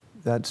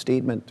that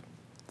statement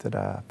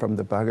that from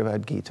the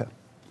Bhagavad Gita.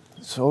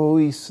 It's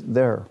always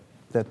there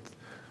that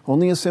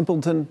only a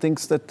simpleton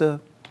thinks that the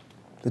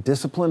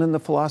discipline and the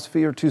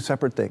philosophy are two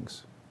separate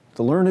things.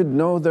 The learned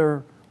know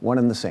they're one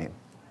and the same.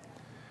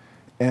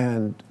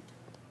 And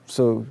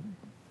so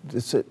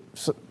it's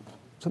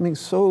something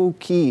so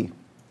key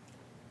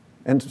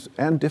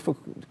and difficult,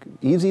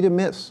 easy to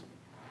miss,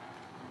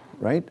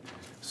 right?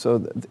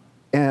 So,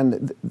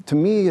 and to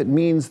me, it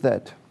means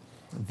that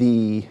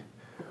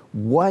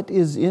what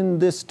is in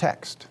this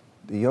text,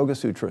 the Yoga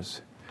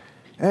Sutras,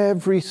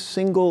 every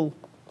single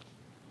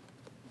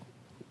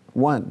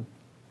one,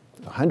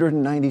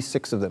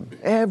 196 of them,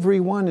 every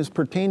one is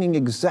pertaining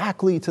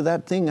exactly to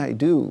that thing I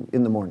do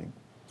in the morning.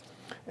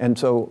 And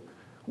so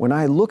when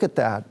I look at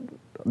that,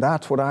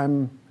 that's what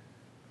I'm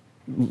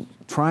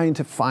trying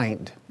to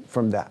find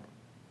from that.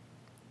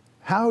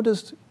 How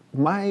does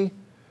my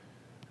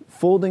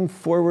folding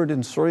forward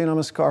in Surya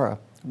Namaskara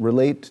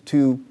relate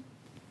to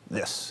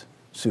this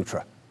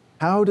sutra?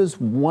 How does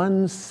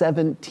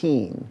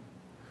 117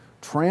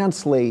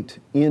 translate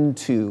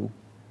into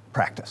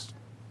practice?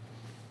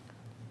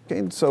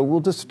 Okay, so we'll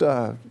just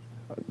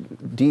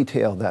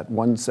detail that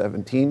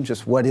 117,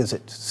 just what does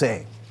it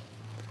say?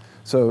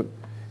 So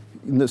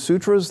in the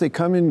sutras, they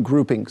come in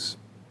groupings.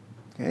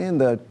 Okay, and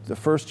the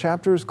first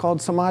chapter is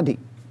called Samadhi,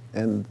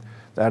 and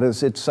that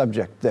is its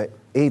subject, the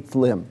eighth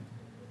limb.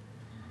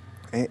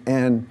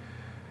 And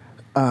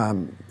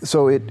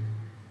so it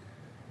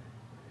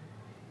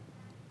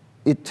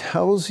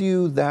tells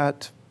you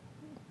that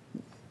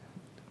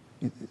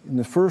in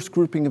the first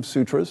grouping of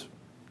sutras,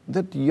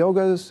 that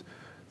yoga is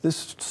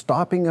this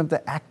stopping of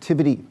the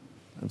activity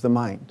of the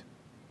mind.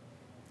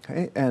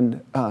 Okay,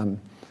 and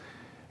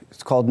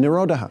it's called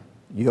Nirodha.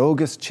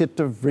 Yogas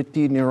chitta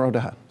vritti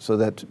nirodha. So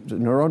that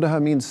nirodha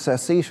means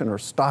cessation or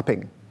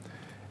stopping.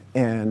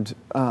 And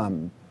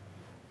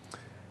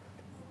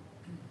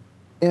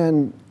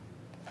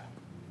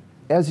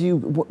as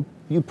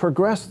you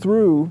progress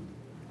through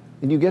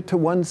and you get to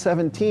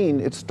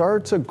 117, it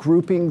starts a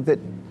grouping that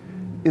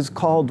is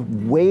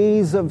called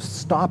ways of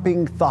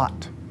stopping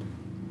thought.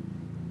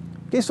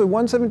 Okay, so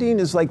 117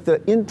 is like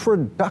the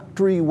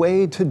introductory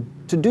way to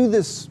do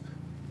this.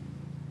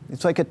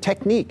 It's like a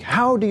technique.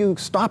 How do you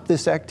stop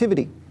this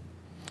activity?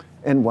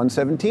 And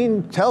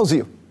 117 tells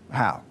you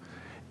how.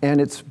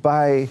 And it's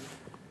by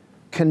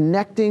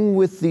connecting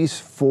with these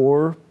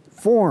four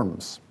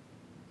forms.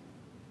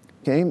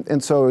 Okay,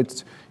 and so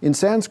it's in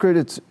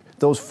Sanskrit,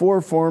 those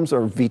four forms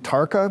are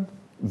vitarka,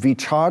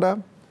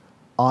 vichara,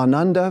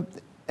 ananda,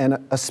 and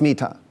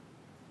asmita.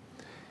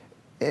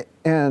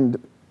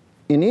 And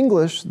in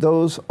English,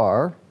 those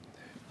are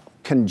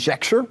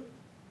conjecture,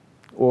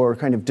 or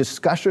kind of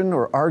discussion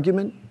or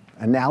argument,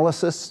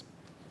 analysis.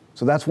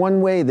 So that's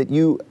one way that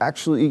you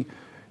actually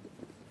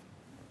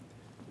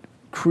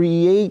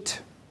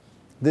create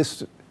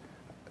this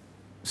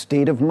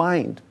state of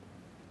mind.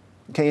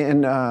 Okay,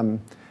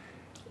 and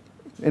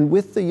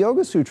with the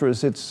Yoga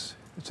Sutras, it's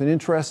an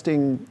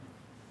interesting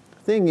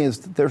thing is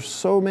that there's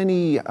so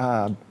many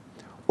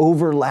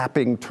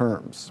overlapping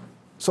terms,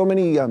 so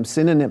many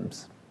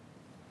synonyms.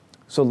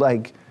 So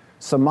like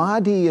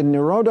samadhi and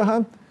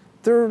nirodha,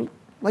 they're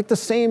like the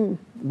same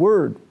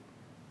word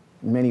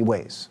in many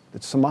ways.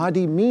 That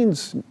samadhi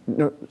means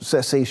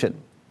cessation.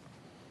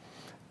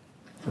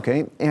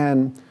 Okay,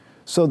 and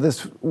so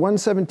this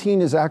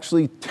 117 is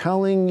actually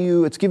telling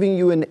you, it's giving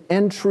you an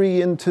entry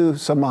into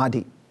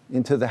samadhi,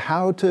 into the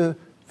how to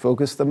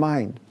focus the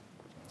mind.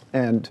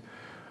 And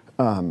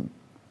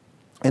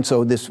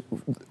so this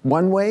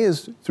one way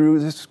is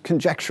through this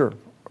conjecture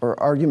or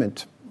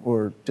argument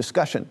or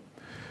discussion.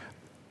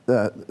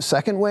 The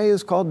second way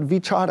is called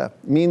vichara,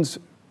 means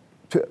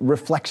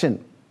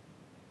reflection.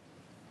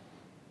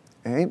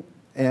 Okay?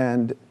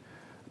 And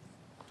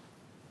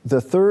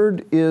the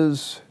third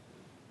is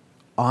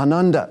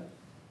ananda.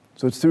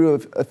 So it's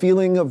through a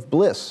feeling of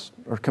bliss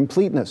or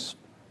completeness.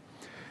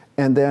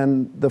 And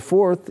then the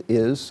fourth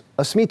is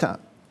asmita,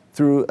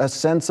 through a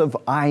sense of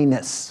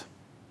I-ness.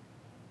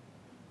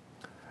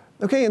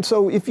 Okay, and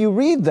so if you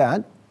read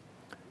that,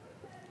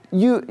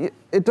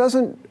 it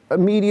doesn't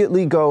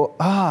immediately go,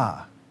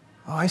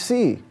 I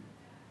see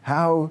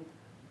how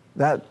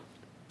that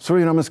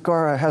Surya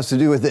Namaskara has to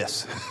do with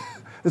this.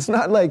 It's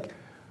not like,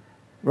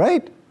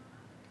 right?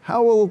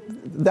 How will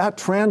that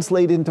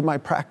translate into my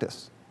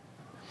practice?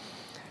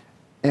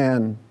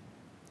 And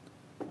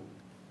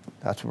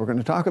that's what we're going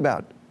to talk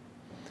about.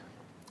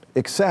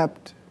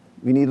 Except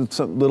we need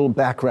some little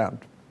background,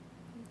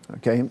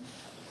 okay?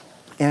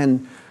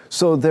 And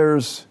so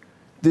there's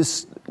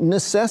this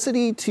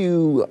necessity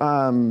to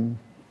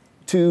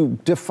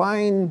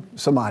define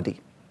samadhi.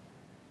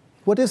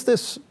 What is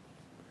this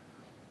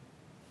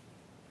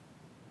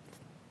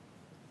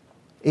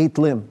eighth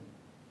limb?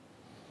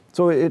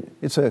 So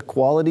it's a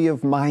quality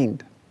of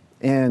mind.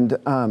 And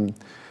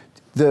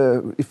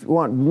if you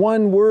want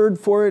one word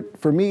for it,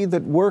 for me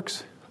that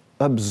works,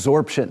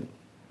 absorption.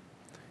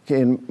 Okay,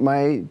 and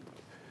my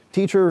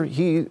teacher,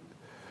 he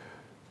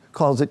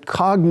calls it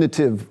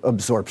cognitive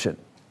absorption.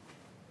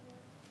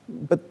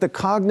 but the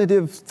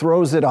cognitive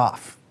throws it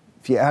off.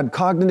 If you add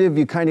cognitive,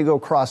 you kind of go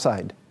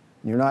cross-eyed.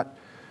 You're not.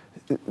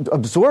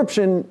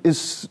 Absorption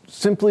is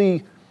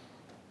simply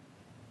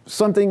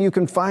something you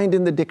can find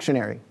in the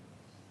dictionary.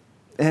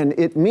 And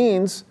it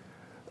means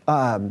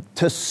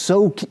to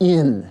soak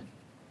in,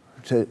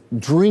 to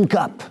drink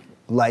up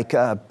like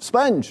a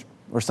sponge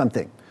or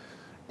something,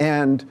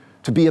 and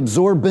to be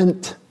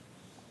absorbent.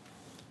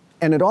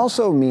 And it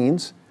also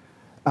means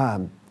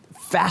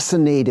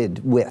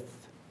fascinated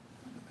with,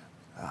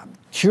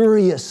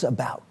 curious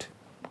about,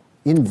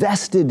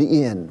 invested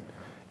in,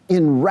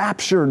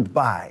 enraptured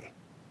by,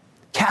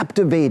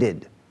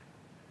 captivated.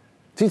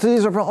 See, so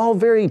these are all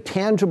very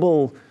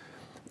tangible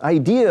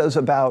ideas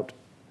about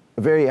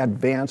a very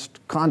advanced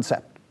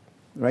concept,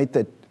 right?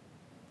 That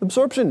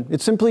absorption,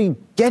 it's simply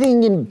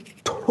getting in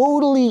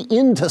totally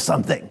into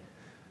something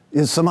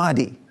is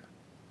samadhi.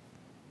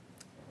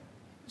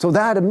 So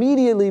that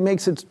immediately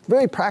makes it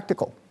very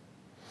practical.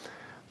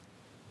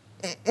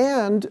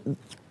 And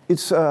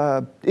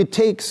it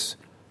takes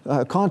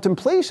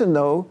contemplation,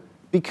 though,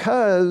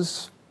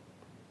 because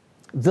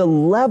the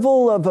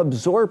level of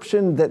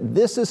absorption that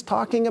this is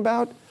talking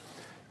about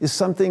is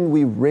something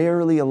we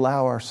rarely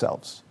allow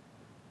ourselves.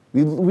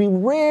 We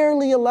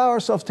rarely allow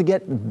ourselves to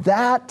get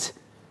that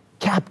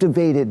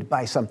captivated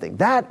by something,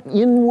 that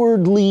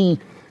inwardly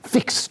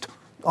fixed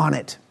on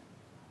it.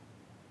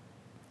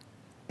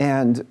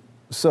 And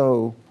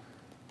so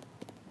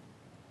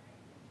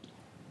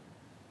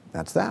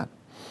that's that.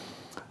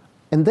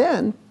 And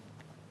then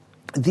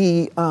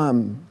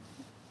and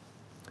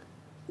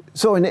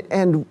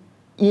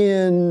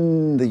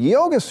in the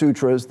Yoga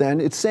Sutras,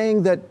 then it's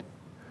saying that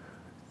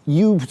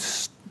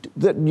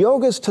that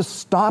yoga is to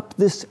stop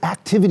this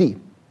activity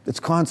that's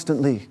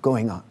constantly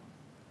going on.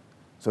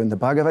 So in the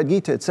Bhagavad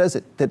Gita, it says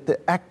it, that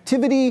the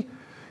activity,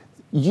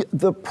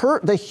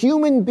 the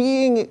human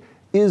being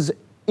is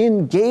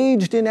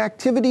engaged in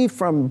activity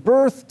from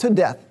birth to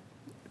death,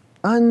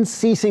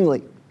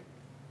 unceasingly.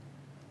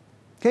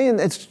 Okay, and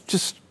it's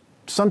just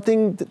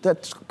something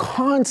that's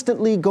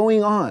constantly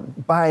going on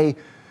by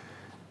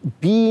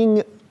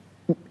being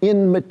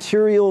in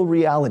material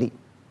reality.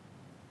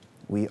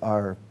 We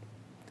are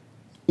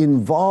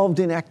involved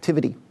in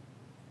activity.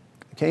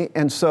 Okay,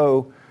 and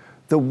so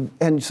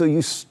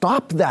you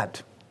stop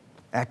that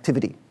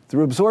activity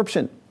through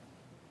absorption.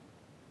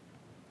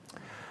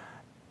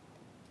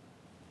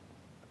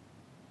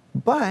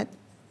 But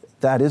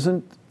that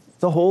isn't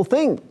the whole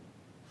thing.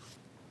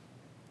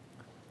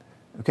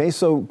 Okay,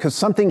 so because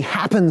something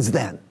happens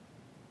then.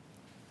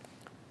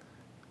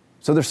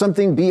 So there's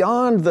something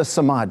beyond the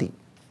samadhi.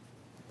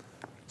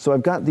 So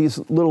I've got these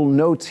little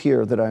notes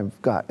here that I've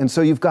got. And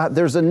so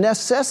there's a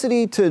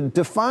necessity to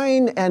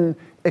define and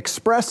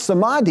express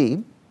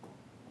samadhi,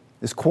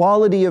 this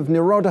quality of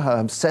nirodha,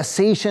 of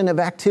cessation of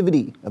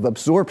activity, of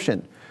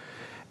absorption.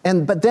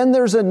 But then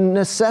there's a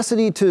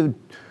necessity to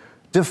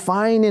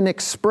define and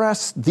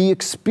express the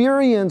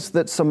experience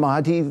that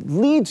samadhi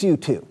leads you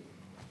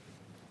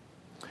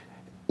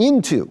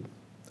into,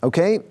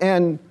 okay?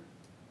 And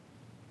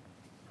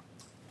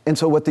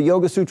so what the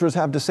Yoga Sutras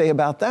have to say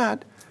about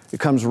that, it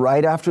comes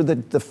right after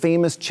the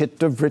famous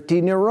Chitta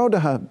Vritti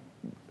Nirodha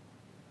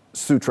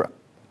Sutra,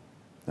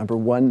 number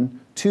 1-2.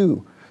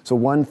 So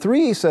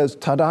 1-3 says,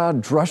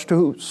 Tada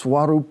drashtu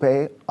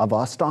swarupe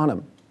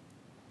avasthanam.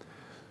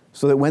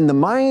 So that when the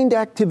mind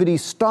activity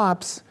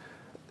stops,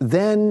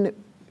 then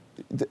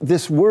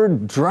this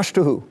word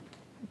drashtu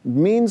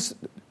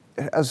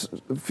has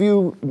a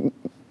few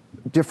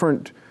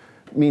different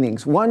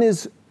meanings. One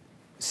is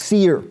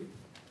seer.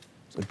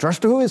 So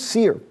drashtu is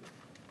seer.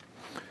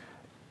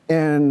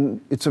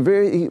 And it's a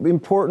very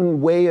important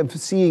way of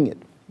seeing it,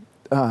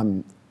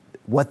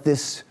 what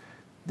this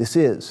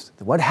is.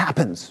 What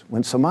happens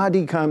when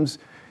samadhi comes,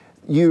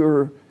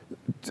 you're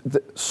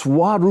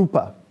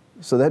swarupa.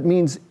 So that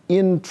means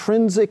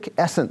intrinsic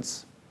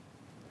essence.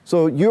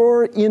 So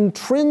your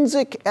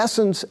intrinsic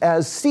essence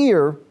as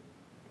seer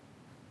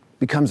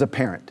becomes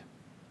apparent.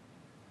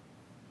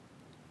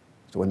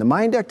 So when the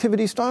mind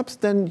activity stops,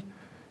 then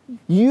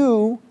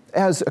you,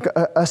 as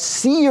a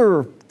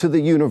seer to the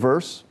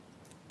universe,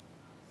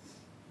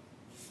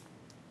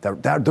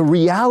 the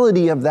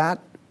reality of that,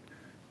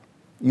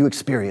 you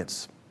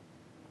experience.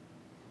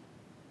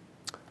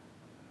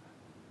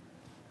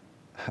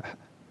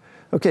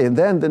 Okay, and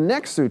then the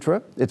next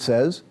sutra, it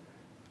says,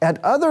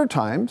 at other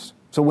times,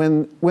 so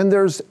when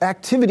there's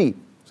activity,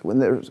 so when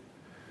there's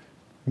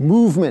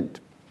movement,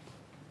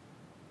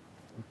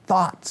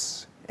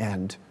 thoughts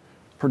and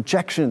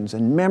projections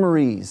and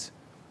memories,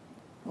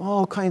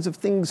 all kinds of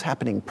things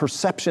happening,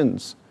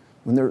 perceptions,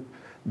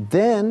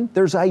 then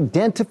there's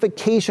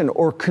identification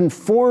or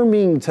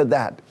conforming to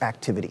that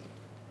activity.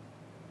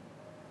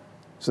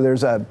 So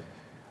there's a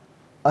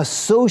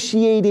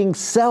associating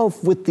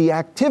self with the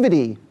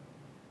activity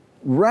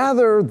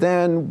rather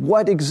than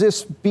what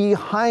exists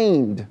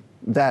behind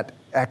that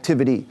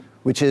activity,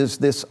 which is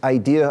this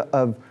idea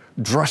of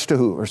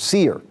drashtahu or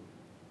seer.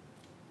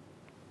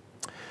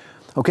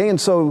 Okay,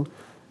 and so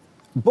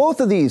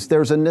both of these,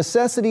 there's a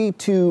necessity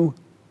to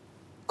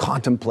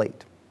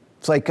contemplate.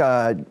 It's like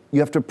you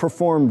have to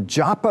perform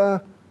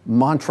japa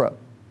mantra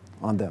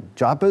on them.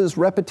 Japa is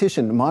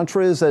repetition.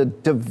 Mantra is a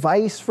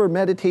device for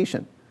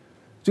meditation.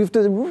 So you have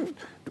to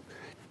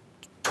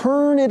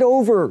turn it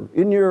over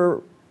in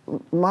your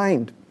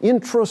mind,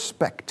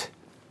 introspect,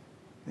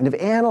 and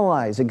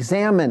analyze,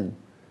 examine,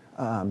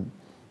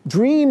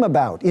 dream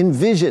about,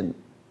 envision.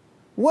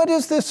 What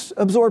is this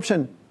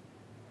absorption?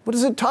 What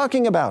is it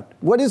talking about?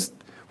 What does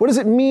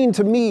it mean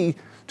to me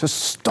to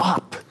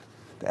stop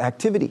the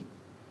activity?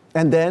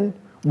 And then,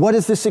 what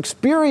is this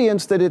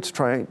experience that it's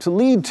trying to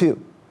lead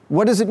to?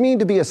 What does it mean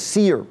to be a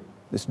seer?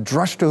 This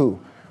drashtahu,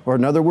 or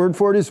another word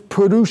for it is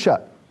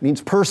purusha,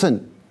 means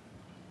person,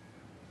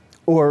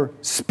 or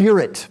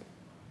spirit,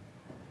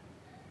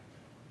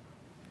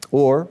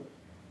 or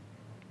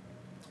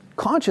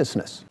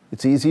consciousness.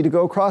 It's easy to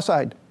go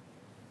cross-eyed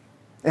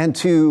and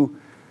to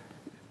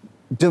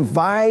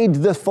divide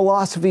the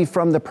philosophy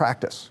from the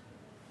practice.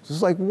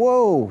 It's like,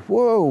 whoa,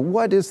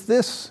 what is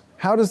this?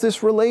 How does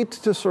this relate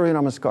to Surya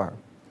Namaskar,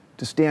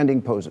 to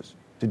standing poses,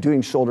 to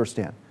doing shoulder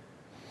stand?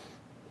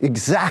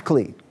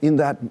 Exactly in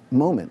that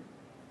moment.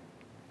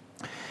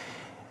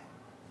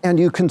 And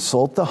you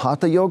consult the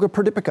Hatha Yoga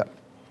Pradipika.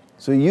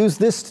 So you use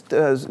this,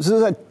 this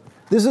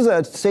is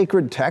a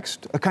sacred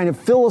text, a kind of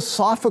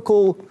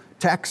philosophical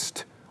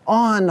text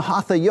on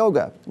Hatha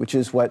Yoga, which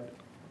is what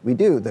we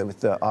do with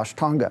the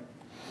Ashtanga.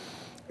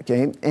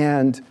 Okay,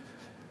 and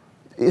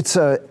it's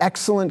an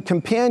excellent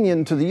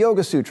companion to the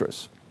Yoga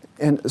Sutras.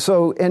 And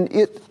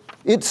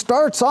it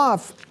starts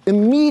off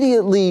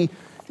immediately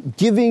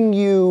giving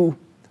you,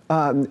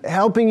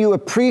 helping you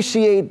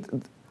appreciate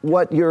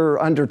what you're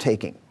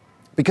undertaking.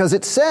 Because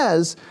it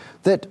says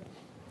that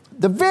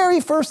the very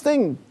first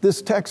thing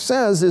this text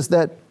says is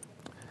that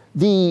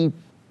the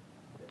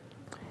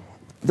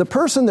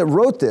person that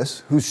wrote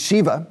this, who's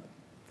Shiva,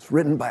 it's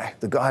written by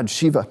the god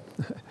Shiva,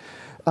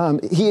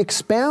 he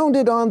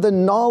expounded on the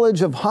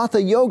knowledge of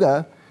Hatha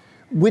Yoga,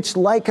 which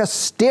like a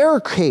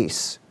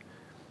staircase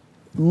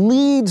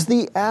leads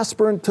the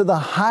aspirant to the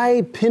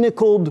high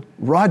pinnacled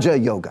Raja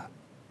Yoga.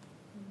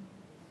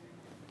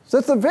 So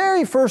that's the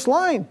very first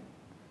line.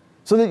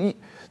 So that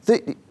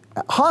the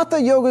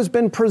Hatha Yoga has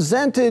been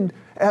presented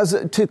as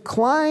to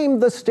climb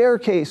the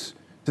staircase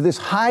to this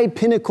high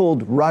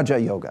pinnacled Raja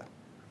Yoga.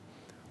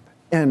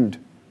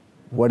 And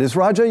what is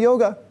Raja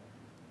Yoga?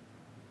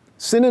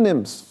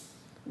 Synonyms,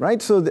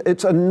 right? So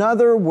it's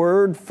another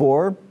word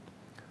for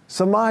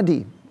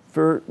samadhi,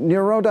 for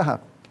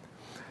nirodha.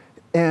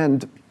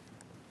 And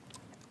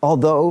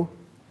although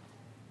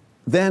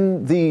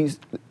then the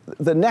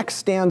next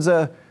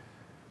stanza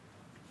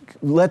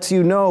lets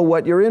you know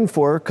what you're in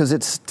for, because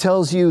it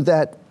tells you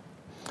that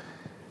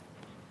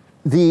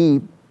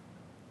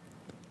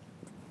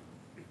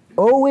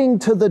owing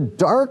to the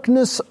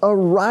darkness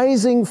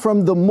arising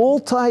from the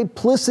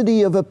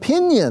multiplicity of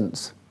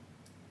opinions,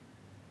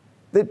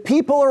 that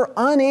people are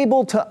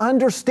unable to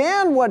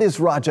understand what is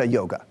Raja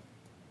Yoga.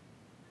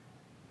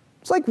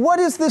 It's like, what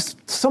is this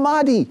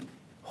samadhi?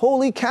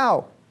 Holy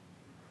cow.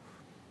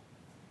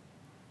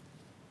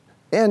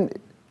 And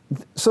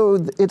so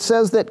it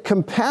says that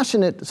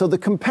the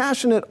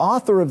compassionate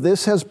author of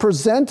this has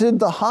presented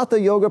the Hatha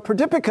Yoga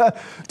Pradipika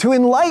to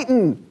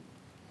enlighten,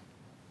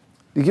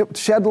 to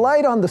shed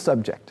light on the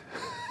subject.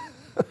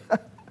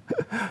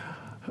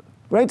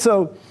 Right?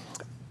 So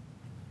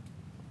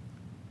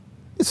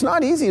it's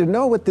not easy to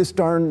know what this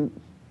darn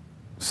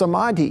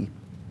samadhi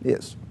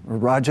is, or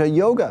Raja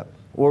Yoga,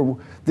 or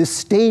this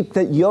state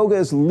that yoga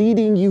is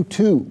leading you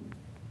to.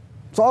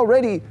 It's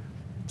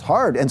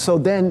hard. And so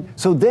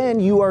then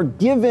you are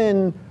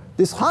given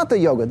this Hatha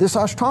Yoga, this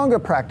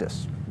Ashtanga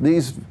practice,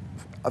 these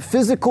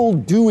physical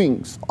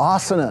doings,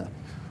 asana,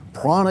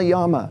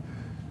 pranayama,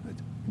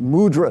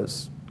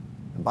 mudras,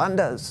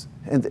 bandhas,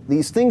 and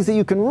these things that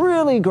you can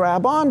really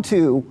grab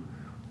onto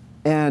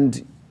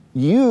and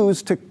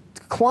use to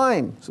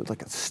climb. So it's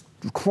like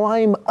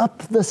climb up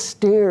the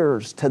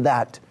stairs to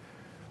that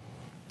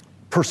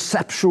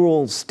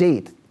perceptual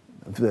state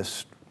of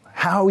this,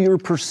 how you're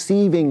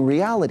perceiving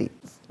reality.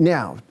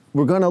 Now,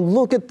 we're going to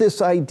look at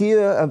this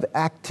idea of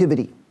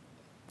activity,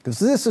 because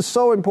this is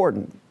so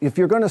important. If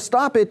you're going to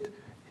stop it,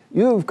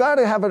 you've got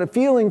to have a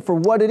feeling for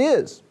what it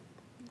is,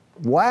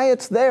 why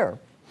it's there.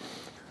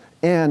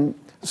 And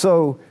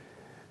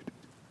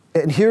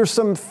here's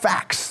some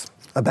facts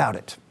about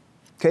it.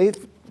 Okay?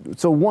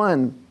 So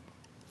one,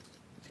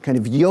 kind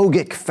of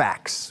yogic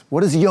facts.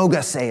 What does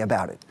yoga say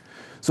about it?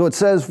 So it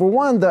says, for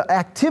one, the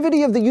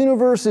activity of the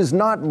universe is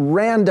not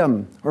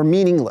random or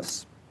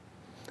meaningless.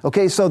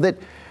 Okay, so that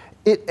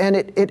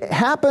it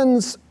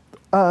happens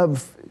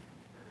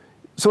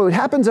it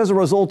happens as a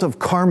result of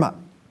karma.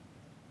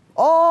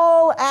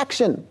 All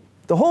action,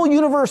 the whole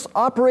universe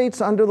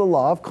operates under the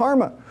law of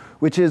karma,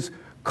 which is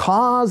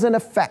cause and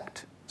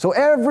effect. So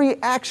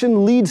every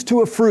action leads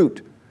to a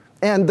fruit,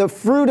 and the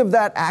fruit of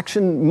that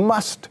action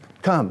must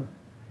come.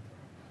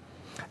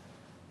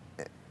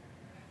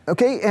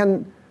 Okay,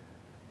 and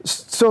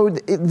so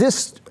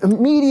this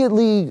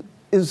immediately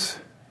is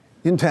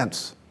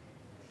intense.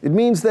 It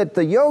means that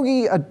the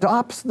yogi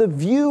adopts the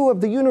view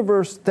of the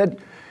universe that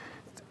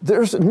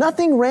there's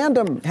nothing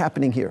random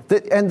happening here,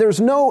 and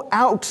there's no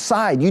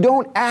outside. You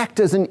don't act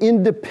as an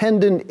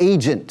independent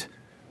agent.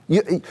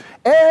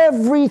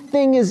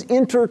 Everything is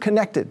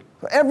interconnected.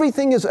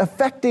 Everything is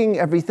affecting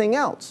everything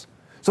else.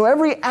 So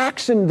every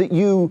action that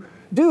you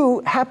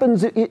do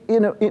happens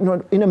in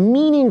a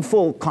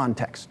meaningful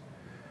context.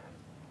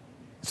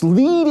 It's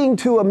leading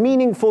to a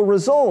meaningful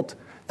result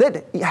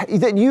that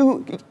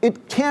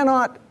it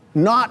cannot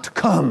not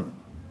come,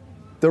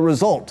 the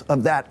result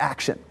of that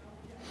action.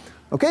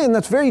 Okay, and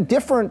that's very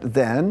different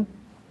than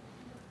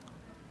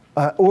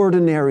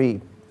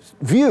ordinary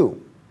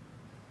view.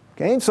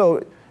 Okay,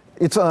 so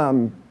it's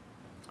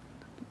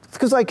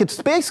because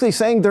it's basically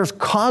saying there's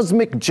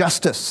cosmic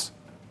justice,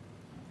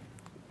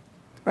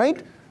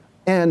 right?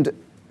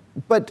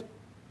 But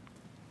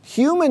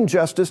human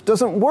justice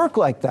doesn't work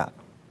like that.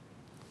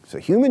 So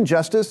human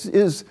justice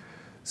is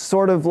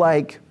sort of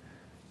like,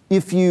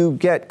 if you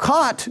get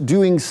caught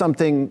doing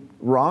something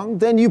wrong,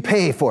 then you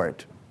pay for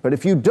it. But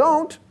if you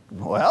don't,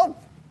 well,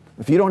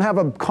 if you don't have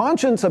a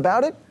conscience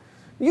about it,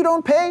 you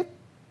don't pay.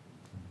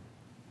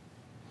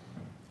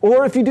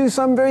 Or if you do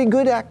some very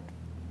good act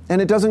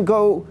and it doesn't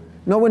go,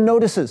 no one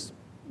notices,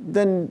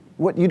 then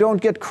you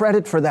don't get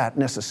credit for that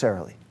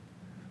necessarily.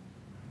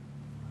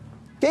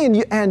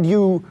 Okay, and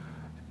you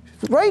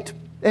right?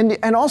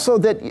 And also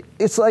that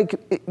it's like,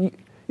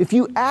 if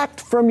you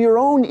act from your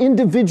own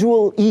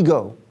individual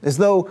ego, as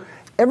though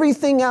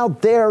everything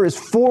out there is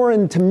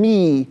foreign to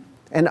me,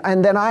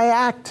 and then I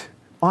act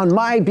on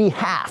my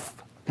behalf,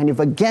 kind of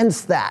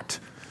against that,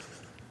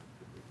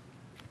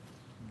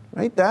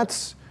 right?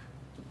 That's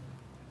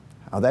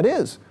how that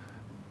is.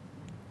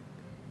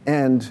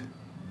 And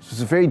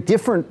it's a very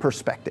different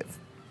perspective.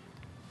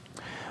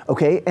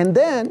 Okay, and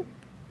then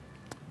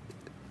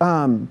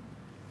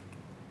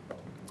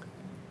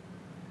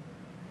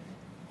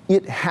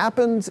it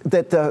happens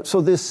that so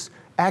this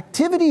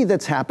activity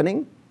that's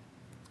happening,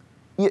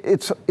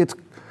 it's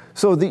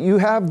so that you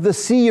have the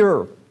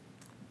seer,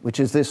 which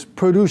is this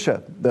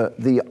purusha,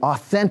 the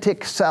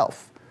authentic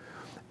self,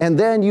 and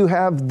then you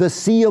have the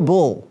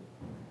seeable,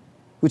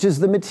 which is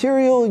the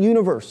material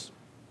universe.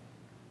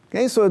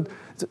 Okay, so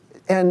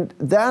and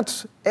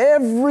that's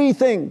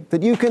everything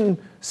that you can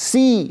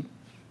see,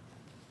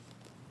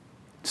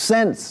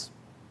 sense,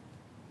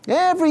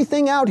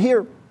 everything out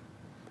here,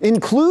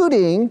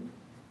 including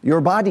your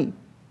body,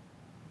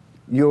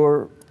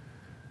 your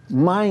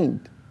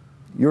mind,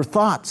 your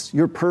thoughts,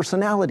 your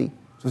personality.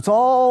 So it's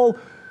all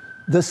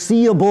the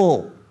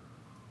seeable.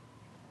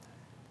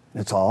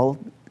 It's all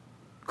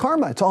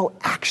karma. It's all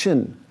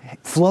action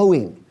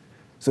flowing.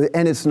 So,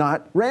 and it's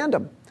not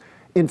random.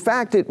 In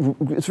fact,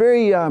 it's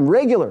very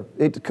regular.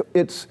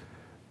 It's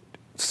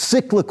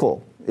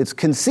cyclical. It's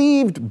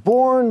conceived,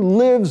 born,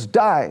 lives,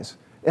 dies,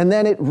 and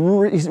then it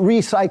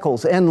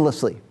recycles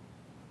endlessly.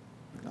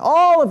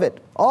 All of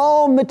it,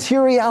 all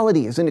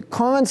materiality is in a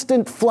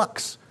constant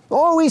flux,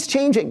 always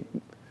changing.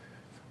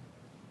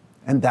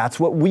 And that's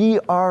what we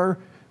are.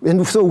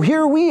 And so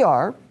here we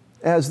are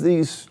as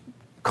these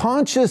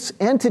conscious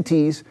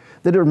entities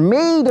that are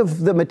made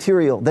of the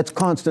material that's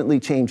constantly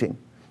changing.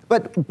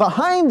 But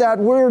behind that,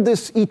 we're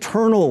this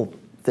eternal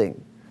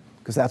thing,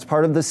 because that's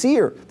part of the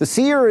seer. The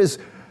seer is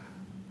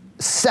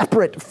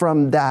separate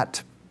from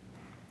that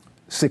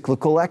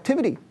cyclical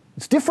activity.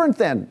 It's different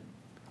than,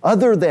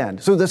 other than.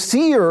 So the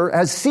seer,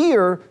 as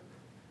seer,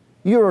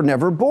 you're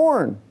never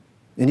born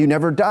and you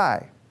never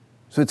die.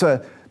 So it's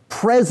a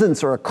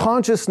presence or a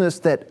consciousness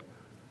that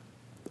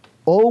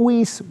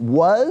always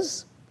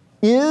was,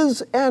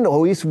 is, and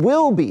always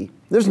will be.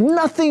 There's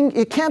nothing,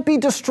 it can't be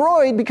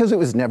destroyed because it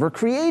was never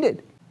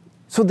created.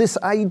 So this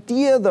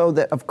idea, though,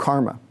 that of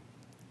karma,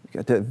 you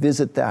got to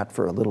visit that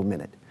for a little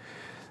minute.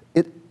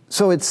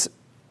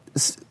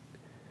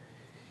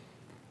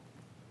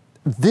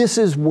 This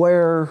is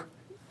where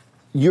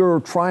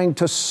you're trying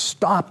to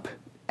stop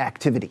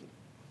activity.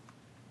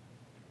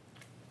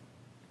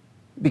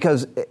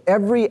 Because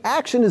every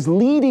action is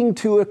leading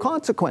to a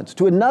consequence,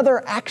 to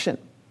another action.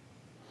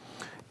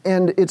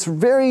 And it's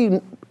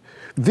very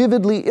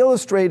vividly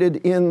illustrated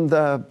in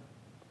the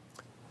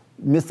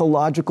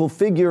mythological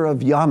figure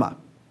of Yama,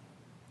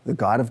 the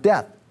god of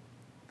death.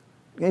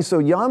 Okay, so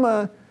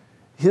Yama,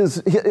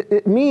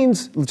 it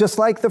means, just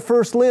like the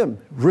first limb,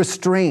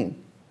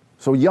 restrain.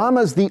 So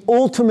Yama's the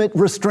ultimate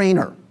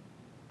restrainer,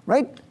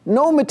 right?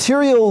 No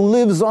material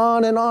lives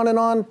on and on and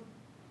on.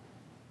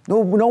 No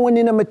one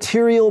in a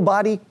material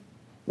body.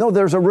 No,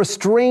 there's a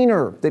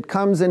restrainer that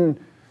comes and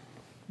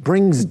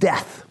brings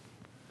death,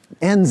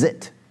 ends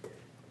it,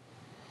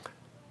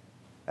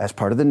 as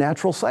part of the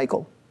natural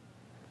cycle.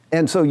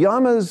 And so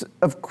Yama's,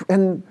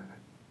 and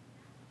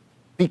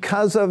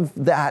because of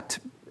that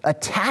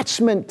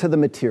attachment to the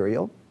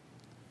material,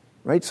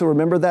 right? So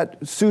remember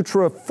that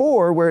Sutra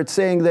 4 where it's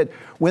saying that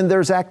when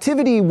there's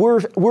activity,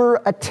 we're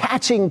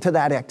attaching to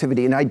that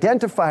activity and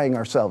identifying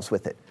ourselves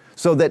with it.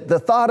 So that the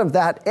thought of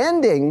that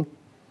ending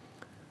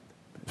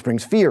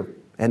brings fear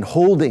and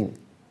holding.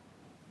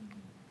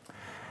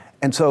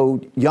 And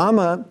so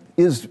Yama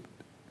is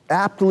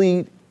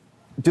aptly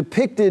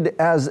depicted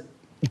as,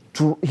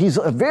 he's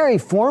a very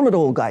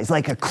formidable guy. He's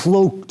like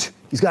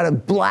he's got a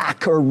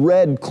black or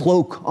red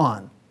cloak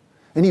on.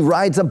 And he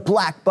rides a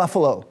black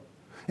buffalo.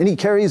 And he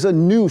carries a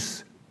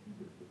noose.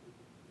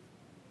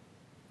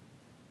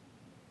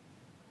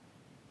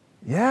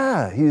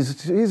 Yeah,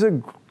 he's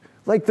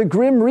like the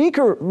Grim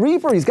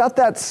Reaper. He's got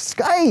that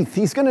scythe.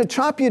 He's going to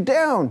chop you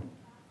down.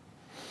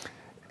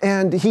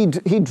 And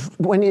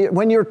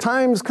when your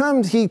times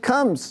comes, he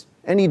comes.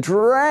 And he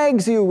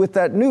drags you with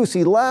that noose.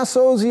 He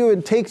lassos you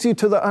and takes you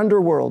to the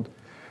underworld,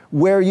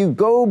 where you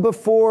go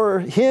before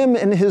him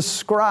and his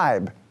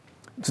scribe.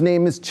 His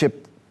name is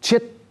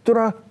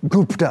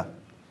Chitragupta.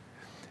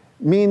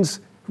 Means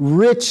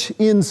rich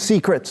in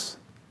secrets.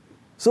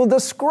 So the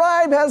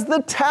scribe has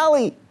the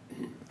tally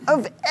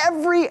of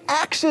every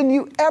action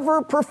you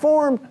ever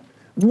performed,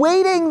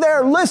 waiting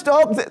there, list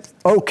up.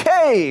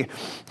 Okay,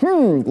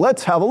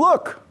 let's have a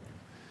look.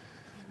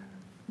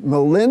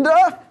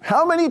 Melinda,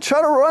 how many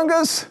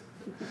chaturangas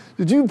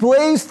did you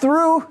blaze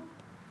through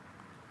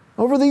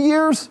over the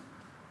years?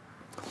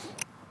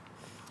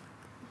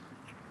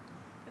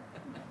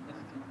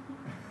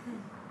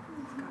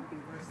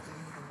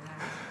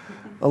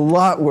 A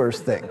lot worse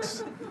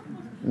things.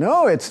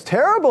 No, it's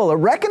terrible, a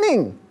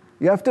reckoning.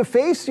 You have to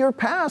face your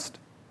past,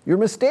 your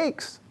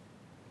mistakes.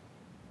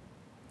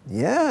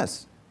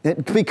 Yes,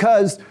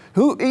 because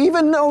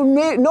even though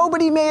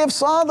nobody may have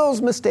saw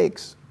those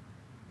mistakes,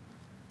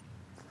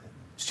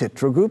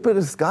 Chitragupta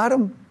has got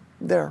them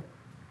there.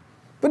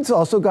 But it's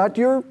also got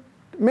your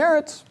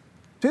merits,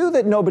 too,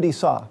 that nobody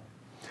saw.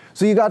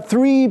 So you got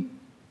 3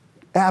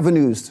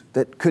 avenues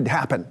that could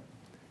happen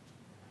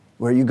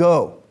where you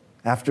go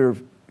after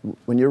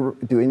when you're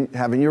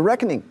having your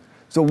reckoning.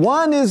 So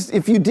one is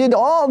if you did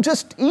all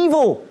just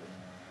evil,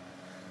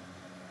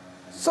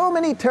 so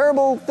many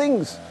terrible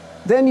things,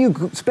 then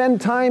you spend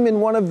time in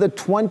one of the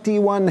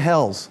 21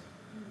 hells,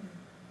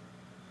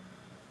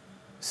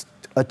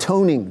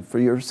 atoning for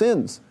your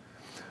sins.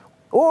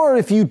 Or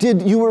if you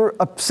were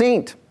a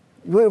saint,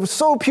 it was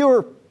so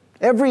pure,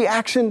 every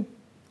action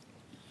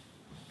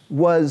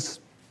was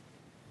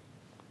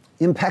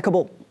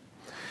impeccable.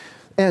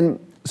 And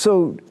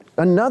so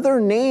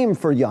another name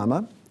for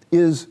Yama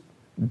is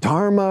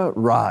Dharma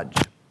Raj.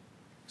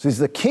 So he's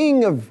the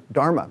king of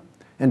Dharma.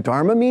 And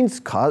Dharma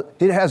means,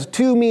 it has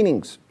 2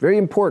 meanings, very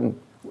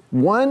important.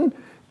 One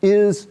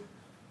is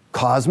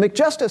cosmic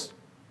justice.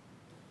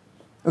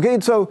 Okay,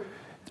 and so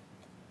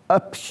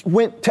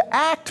to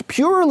act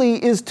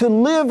purely is to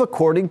live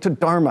according to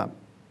Dharma.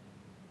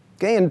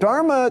 Okay, and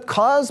Dharma,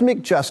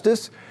 cosmic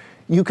justice,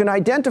 you can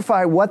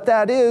identify what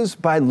that is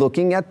by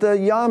looking at the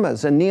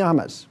yamas and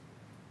niyamas.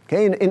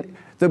 Okay, and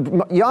the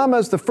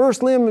yamas, the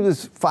first limb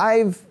is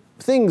 5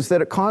 things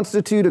that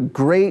constitute a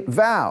great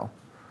vow,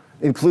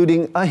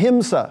 including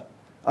ahimsa,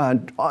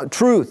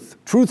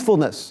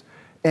 truthfulness,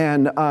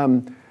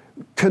 and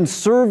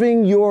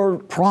conserving your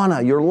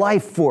prana, your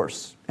life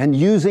force, and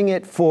using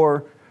it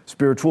for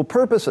spiritual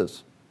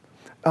purposes.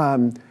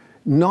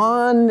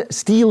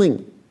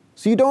 Non-stealing,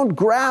 so you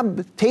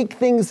don't take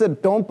things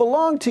that don't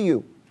belong to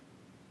you.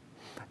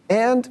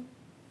 And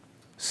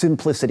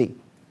simplicity,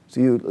 so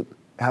you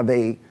have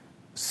a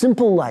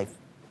simple life,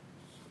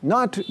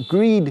 not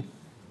greed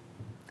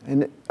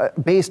and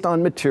based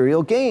on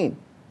material gain.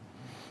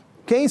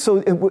 Okay, so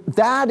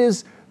that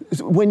is,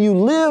 when you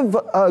live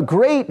a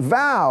great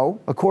vow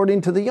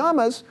according to the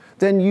yamas,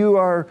 then you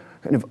are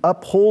kind of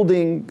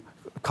upholding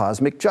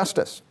cosmic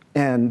justice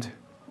and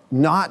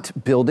not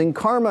building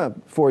karma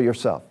for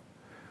yourself.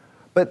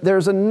 But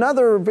there's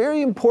another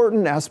very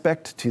important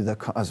aspect to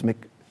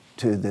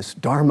this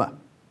dharma.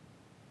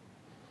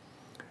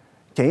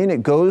 Okay, and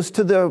it goes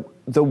to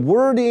the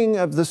wording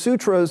of the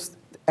sutras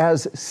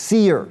as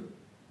seer.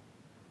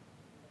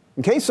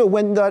 Okay, so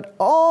when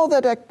all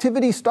that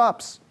activity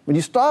stops, when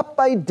you stop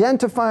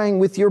identifying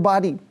with your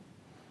body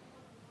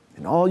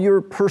and all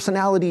your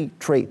personality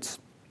traits,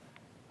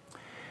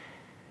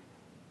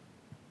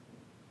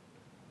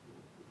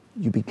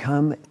 you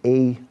become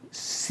a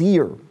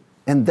seer.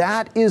 And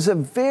that is a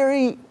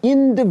very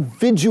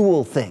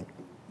individual thing.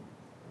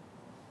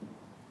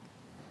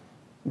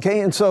 Okay,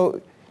 and so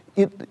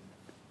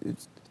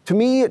to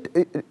me,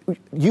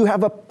 you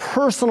have a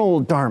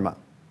personal dharma.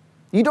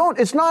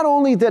 It's not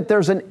only that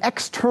there's an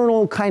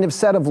external kind of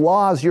set of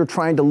laws you're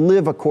trying to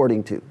live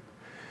according to.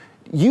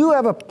 You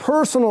have a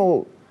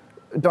personal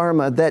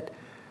dharma that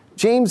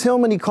James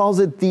Hillman, he calls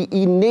it the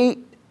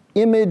innate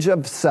image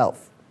of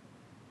self.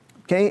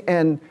 Okay,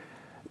 and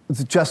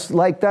it's just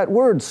like that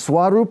word,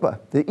 swarupa,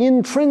 the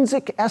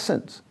intrinsic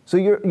essence. So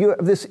you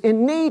have this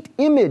innate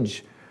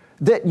image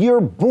that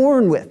you're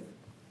born with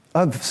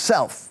of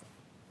self.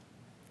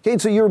 Okay,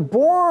 so you're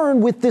born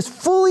with this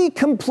fully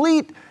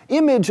complete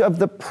image of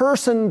the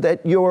person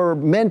that you're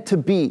meant to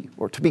be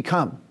or to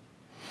become.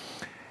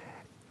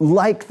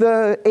 Like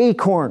the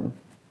acorn,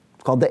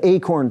 it's called the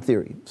acorn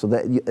theory. So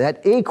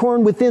that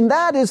acorn within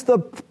that is the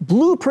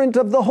blueprint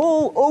of the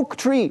whole oak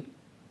tree.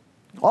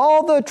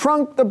 All the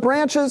trunk, the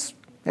branches,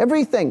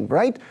 everything,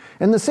 right?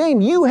 And the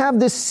same, you have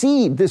this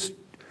seed, this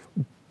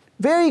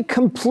very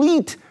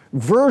complete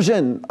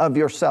version of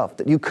yourself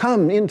that you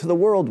come into the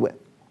world with.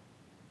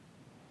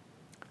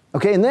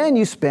 Okay, and then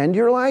you spend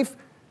your life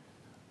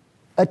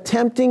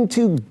attempting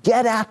to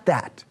get at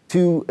that,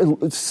 to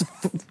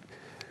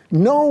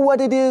know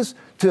what it is,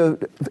 to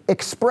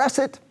express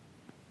it,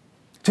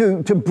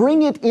 to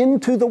bring it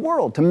into the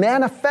world, to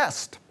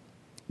manifest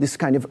this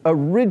kind of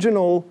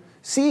original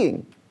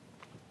seeing.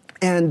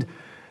 And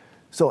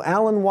so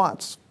Alan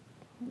Watts,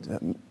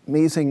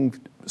 amazing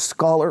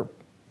scholar,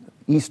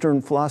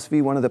 Eastern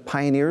philosophy, one of the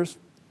pioneers,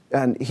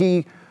 and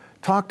he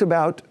talked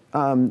about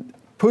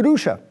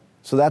Purusha.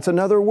 So that's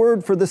another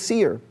word for the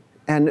seer,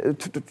 and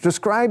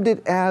described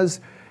it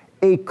as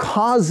a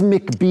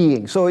cosmic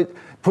being. So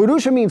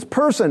Purusha means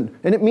person,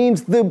 and it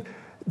means that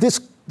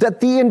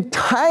the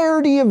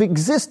entirety of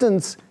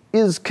existence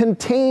is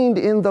contained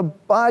in the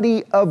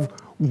body of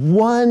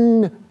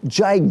one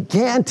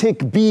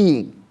gigantic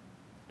being.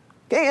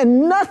 Okay,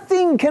 and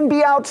nothing can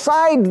be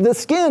outside the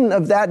skin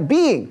of that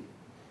being.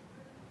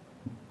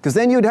 Because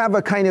then you'd have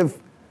a kind of,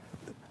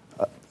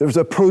 there's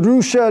a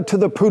Purusha to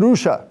the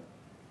Purusha.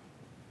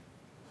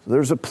 So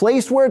there's a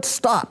place where it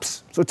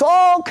stops. So it's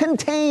all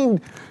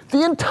contained,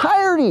 the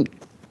entirety.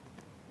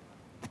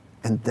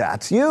 And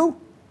that's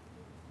you.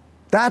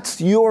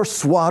 That's your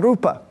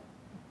Swarupa.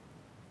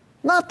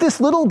 Not this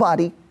little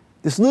body,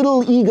 this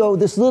little ego,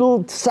 this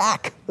little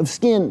sack of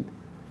skin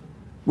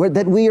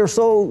that we are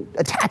so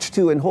attached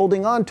to and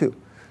holding on to.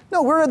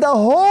 No, we're the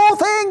whole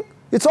thing.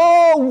 It's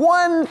all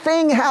one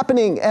thing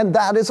happening, and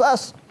that is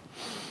us.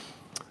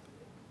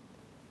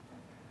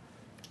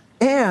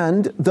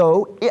 And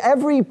though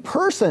every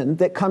person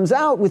that comes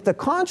out with the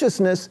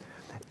consciousness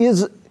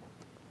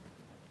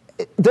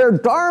their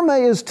dharma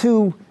is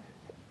to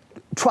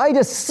try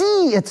to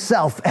see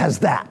itself as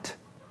that.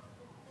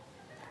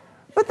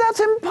 But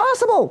that's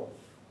impossible.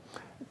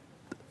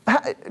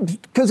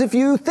 Because if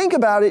you think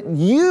about it,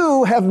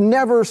 you have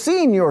never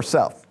seen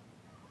yourself,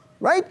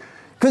 right?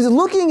 Because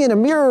looking in a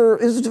mirror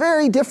is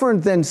very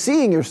different than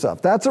seeing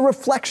yourself. That's a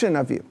reflection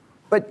of you.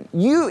 But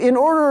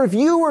if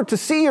you were to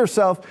see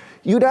yourself,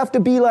 you'd have to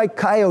be like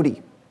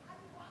Coyote,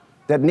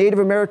 that Native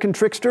American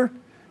trickster.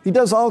 He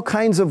does all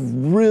kinds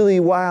of really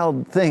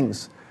wild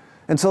things.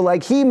 And so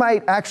he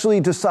might actually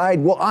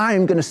decide, well,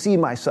 I'm going to see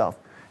myself.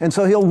 And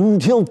so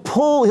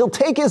he'll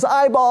take his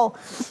eyeball,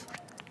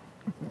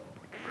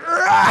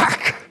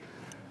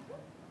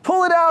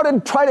 pull it out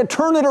and try to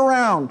turn it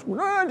around.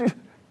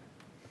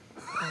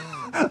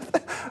 And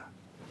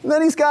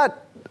then he's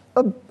got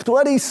a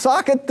bloody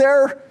socket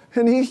there,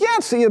 and he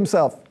can't see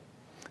himself.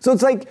 So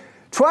it's like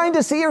trying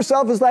to see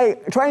yourself is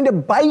like trying to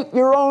bite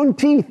your own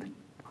teeth,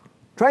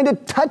 trying to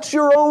touch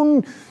your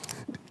own.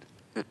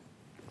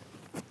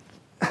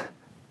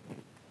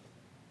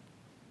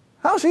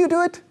 How should you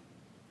do it?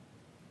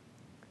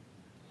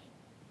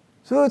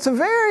 So it's a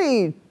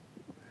very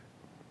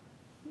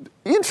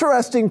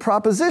interesting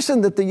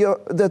proposition that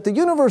the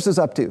universe is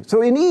up to.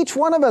 So in each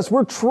one of us, we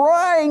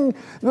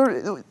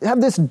have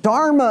this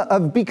dharma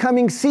of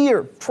becoming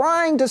seer,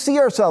 trying to see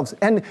ourselves.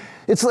 And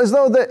it's as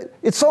though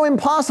it's so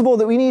impossible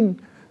that we need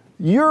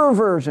your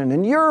version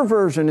and your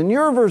version and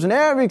your version.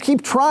 And we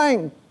keep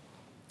trying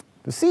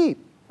to see.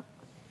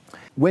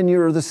 When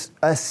you're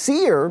a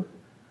seer,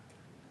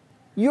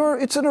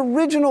 it's an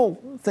original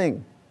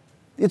thing.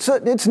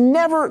 It's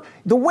never,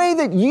 the way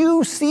that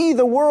you see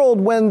the world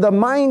when the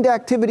mind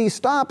activity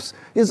stops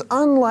is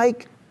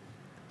unlike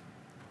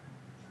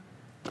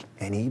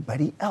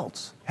anybody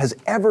else has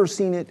ever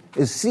seen it,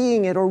 is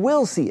seeing it, or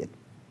will see it.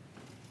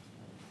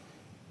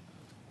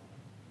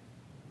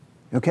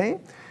 Okay?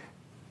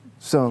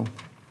 So,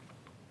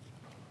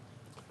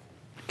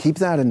 keep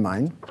that in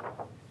mind.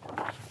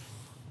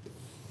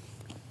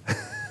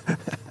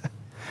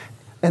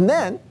 And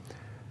then,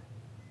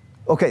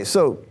 okay,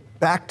 so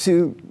back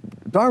to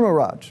Dharma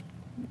Raj,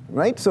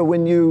 right? So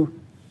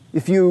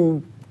if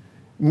you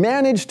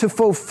manage to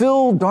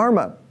fulfill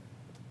Dharma,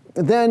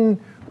 then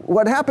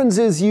what happens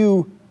is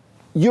you're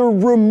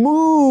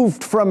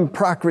removed from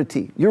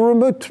Prakriti. You're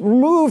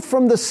removed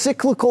from the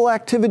cyclical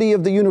activity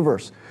of the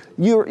universe.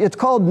 It's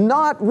called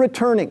not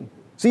returning.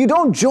 So you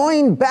don't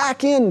join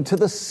back into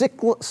the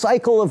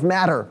cycle of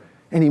matter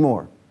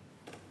anymore.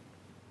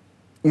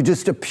 You're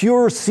just a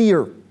pure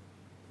seer.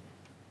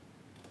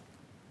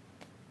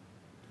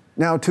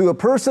 Now, to a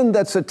person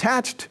that's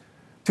attached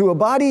to a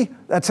body,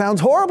 that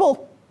sounds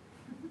horrible.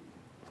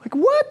 Like,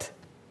 what?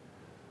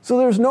 So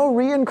there's no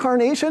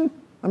reincarnation?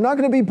 I'm not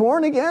going to be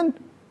born again?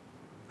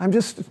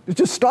 It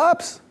just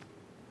stops?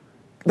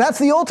 That's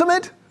the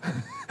ultimate?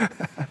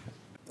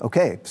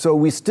 Okay, so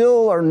we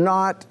still are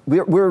not,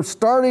 we're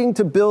starting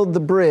to build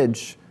the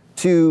bridge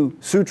to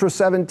Sutra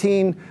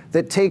 17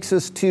 that takes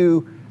us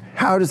to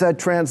how does that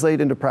translate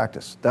into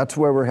practice? That's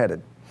where we're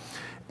headed.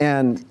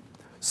 And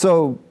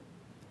so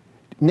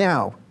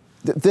now,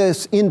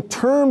 this in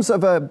terms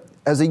of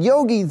as a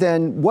yogi,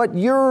 then what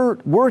you're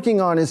working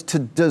on is to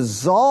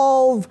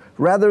dissolve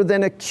rather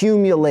than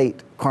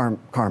accumulate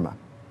karma.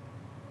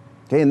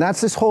 Okay, and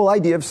that's this whole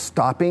idea of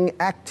stopping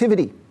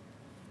activity.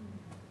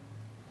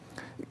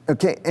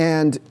 Okay,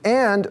 and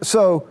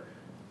so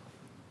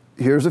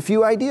here's a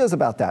few ideas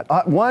about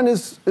that. One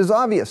is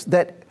obvious,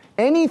 that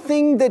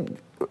anything that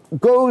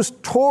goes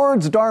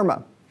towards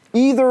Dharma,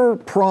 either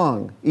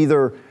prong,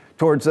 either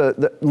towards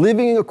the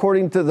living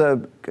according to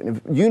the kind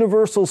of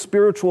universal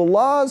spiritual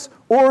laws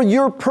or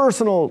your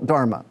personal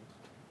Dharma,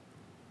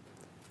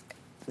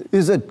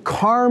 is a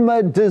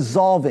karma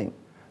dissolving,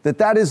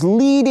 that is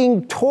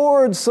leading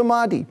towards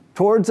samadhi,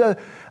 towards a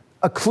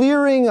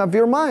clearing of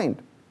your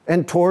mind,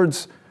 and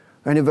towards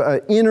kind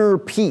of inner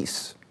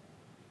peace.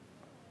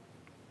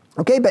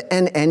 Okay,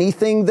 and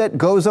anything that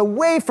goes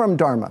away from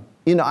Dharma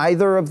in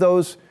either of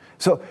those,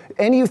 so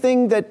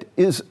anything that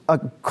is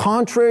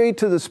contrary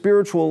to the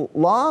spiritual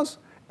laws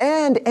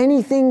and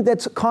anything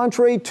that's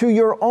contrary to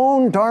your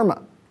own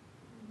Dharma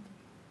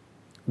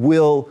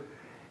will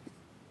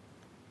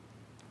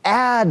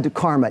add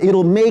karma.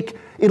 It'll make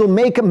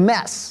a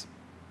mess.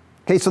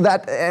 Okay, so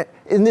that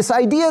in this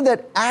idea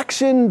that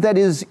action that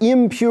is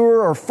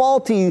impure or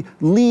faulty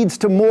leads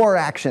to more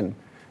action.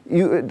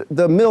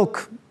 The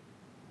milk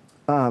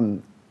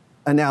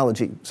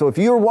analogy. So if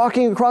you're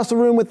walking across the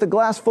room with the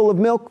glass full of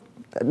milk,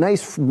 that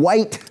nice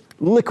white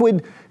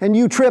liquid, and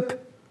you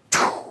trip,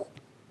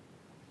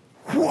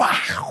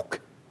 wow,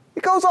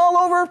 it goes all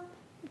over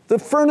the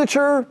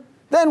furniture.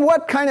 Then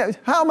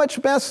how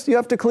much mess do you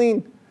have to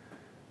clean?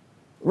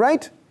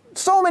 Right?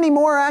 So many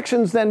more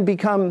actions then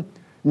become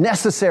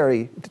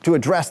necessary to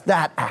address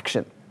that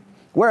action.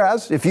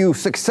 Whereas if you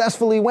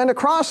successfully went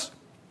across,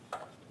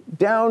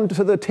 down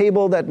to the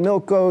table that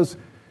milk goes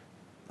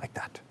like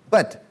that.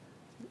 But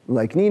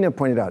like Nina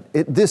pointed out,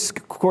 this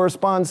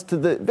corresponds to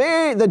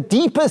the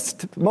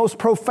deepest, most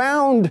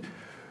profound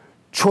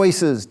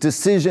choices,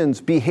 decisions,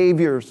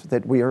 behaviors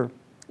that we are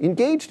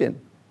engaged in.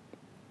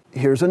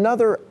 Here's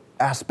another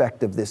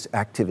aspect of this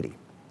activity.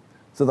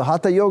 So the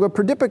Hatha Yoga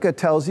Pradipika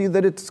tells you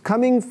that it's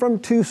coming from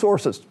two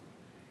sources.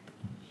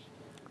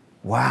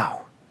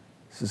 Wow,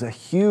 this is a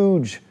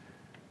huge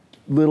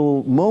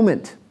little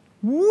moment.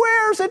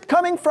 Where's it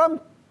coming from?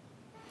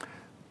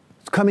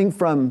 It's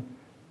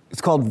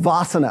called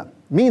vasana. It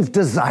means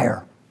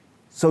desire.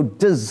 So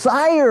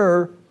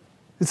desire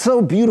is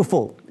so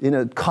beautiful in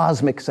a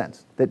cosmic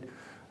sense, that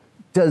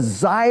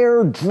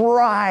desire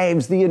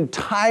drives the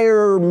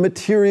entire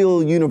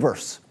material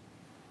universe.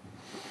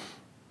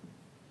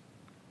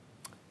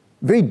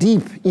 Very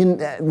deep in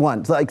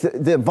one, like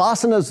the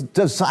vasana's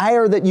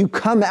desire that you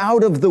come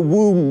out of the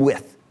womb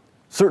with,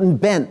 certain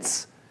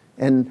bents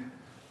and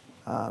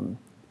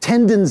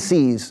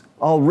tendencies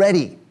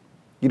already.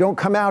 You don't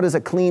come out as a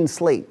clean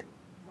slate.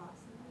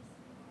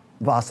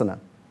 Vasana.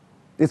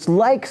 It's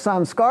like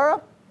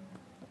samskara,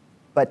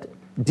 but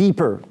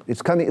deeper.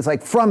 It's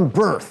like from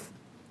birth.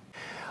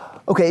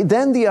 Okay,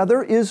 then the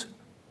other is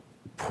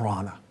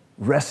prana,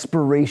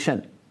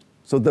 respiration.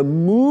 So the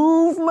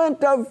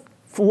movement of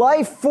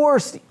life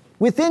force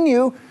within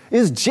you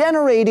is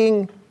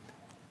generating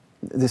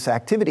this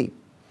activity.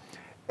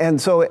 And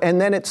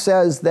then it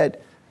says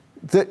that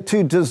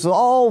to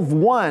dissolve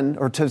one,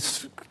 or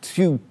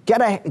to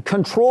get a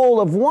control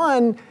of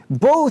one,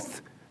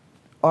 both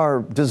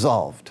are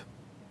dissolved.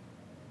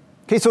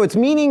 Okay, so it's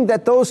meaning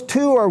that those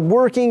two are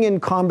working in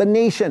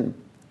combination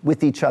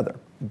with each other.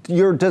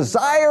 Your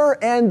desire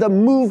and the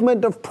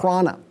movement of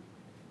prana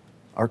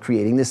are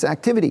creating this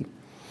activity.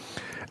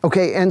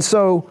 Okay, and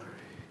so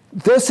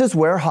this is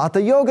where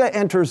Hatha Yoga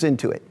enters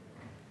into it,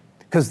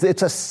 because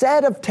it's a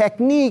set of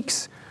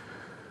techniques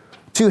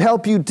to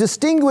help you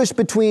distinguish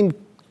between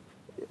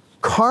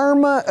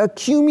karma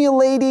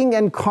accumulating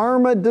and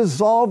karma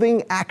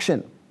dissolving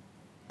action.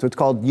 So it's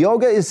called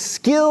yoga is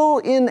skill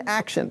in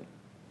action.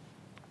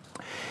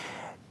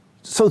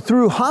 So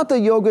through Hatha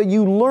Yoga,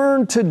 you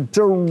learn to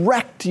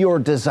direct your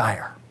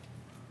desire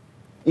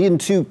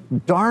into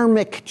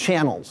dharmic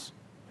channels.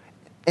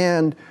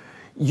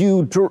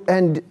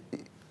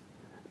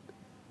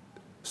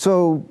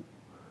 So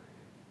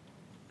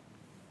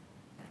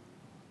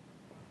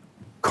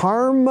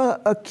karma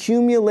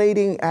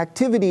accumulating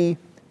activity,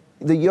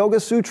 the Yoga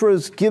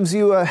Sutras gives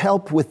you a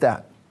help with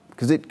that,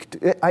 because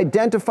it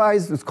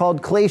identifies, it's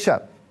called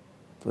klesha.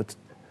 So it's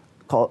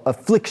called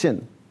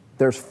affliction.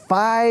 There's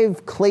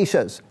 5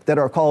 kleshas that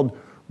are called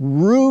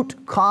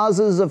root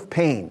causes of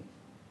pain.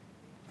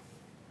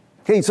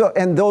 Okay,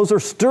 and those are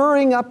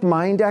stirring up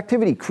mind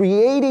activity,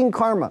 creating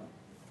karma.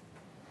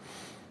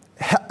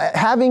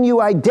 Having you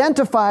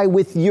identify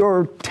with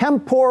your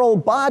temporal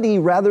body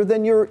rather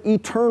than your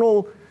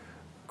eternal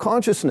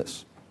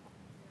consciousness.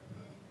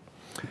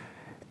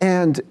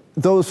 And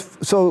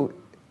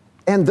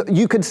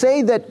you could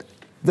say that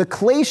the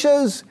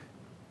kleshas,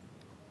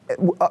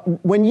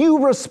 when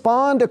you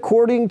respond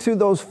according to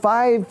those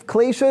 5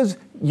 kleshas,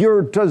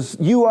 your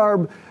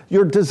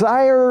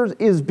desire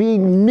is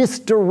being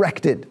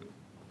misdirected.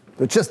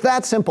 It's just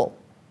that simple.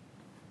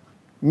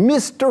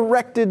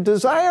 Misdirected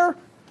desire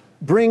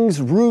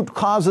brings root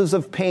causes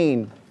of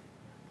pain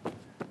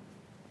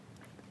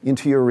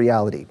into your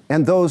reality.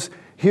 And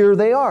here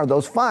they are,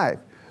 those 5.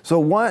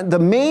 So the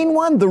main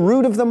one, the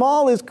root of them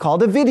all, is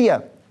called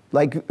avidya.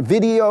 Like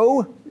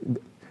video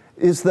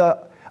is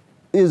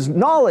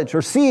knowledge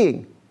or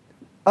seeing.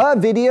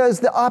 Avidya is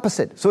the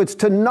opposite. So it's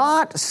to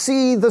not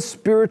see the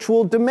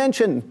spiritual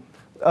dimension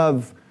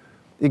of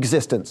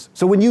existence.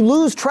 So when you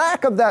lose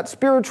track of that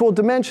spiritual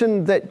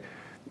dimension that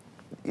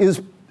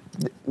is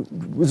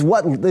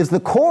what is the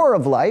core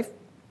of life,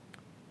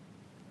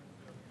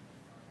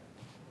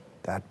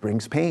 that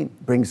brings pain,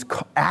 brings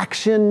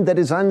action that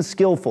is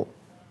unskillful.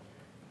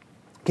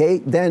 Okay,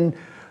 then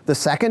the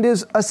second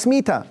is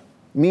asmita,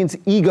 means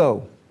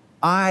ego,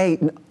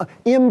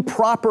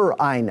 improper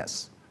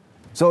I-ness.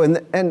 So,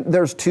 and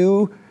there's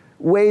two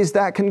ways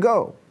that can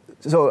go.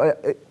 So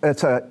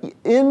it's an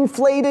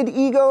inflated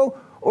ego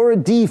or a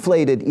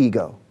deflated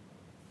ego.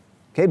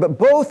 Okay, but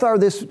both are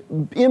this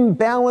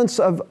imbalance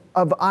of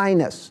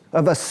I-ness,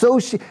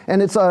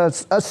 and it's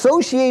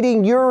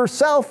associating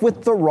yourself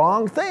with the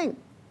wrong thing.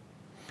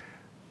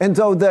 And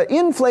so the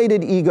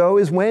inflated ego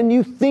is when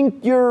you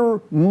think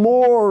you're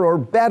more or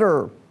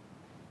better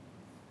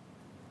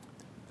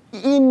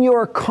in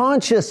your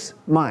conscious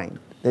mind,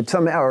 that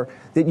somehow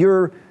that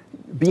you're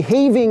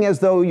behaving as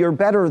though you're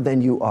better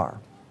than you are,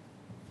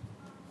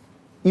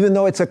 even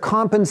though it's a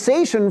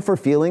compensation for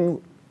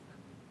feeling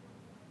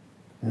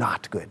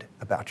not good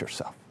about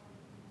yourself.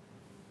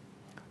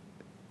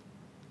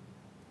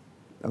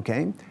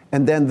 Okay?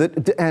 And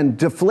then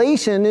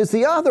deflation is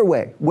the other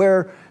way,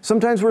 where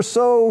sometimes we're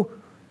so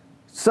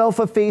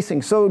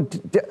self-effacing, so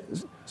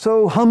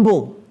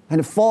humble,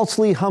 and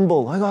falsely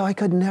humble. Like, oh, I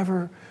could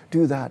never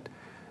do that.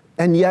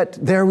 And yet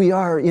there we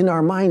are in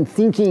our mind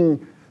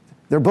thinking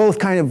they're both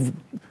kind of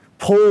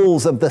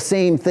poles of the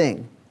same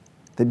thing.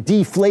 The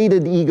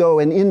deflated ego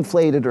and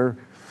inflated are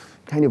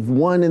kind of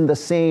one and the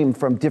same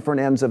from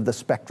different ends of the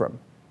spectrum.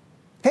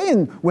 Okay,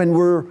 and when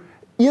we're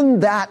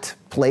in that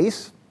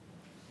place,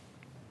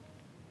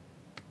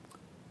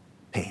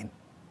 pain.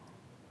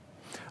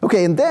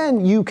 Okay, and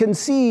then you can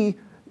see,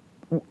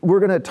 we're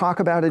going to talk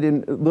about it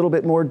in a little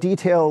bit more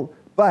detail,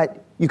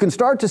 but you can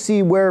start to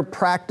see where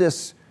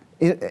practice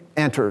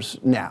enters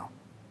now.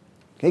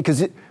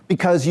 Okay,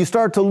 because you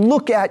start to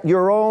look at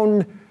your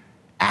own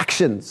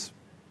actions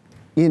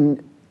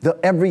in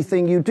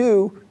everything you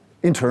do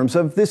in terms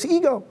of this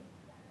ego.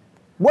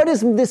 What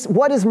is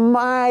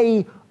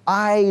my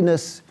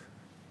I-ness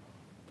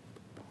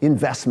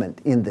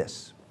investment in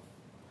this?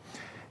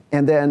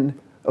 And then,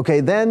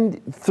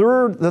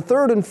 the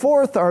third and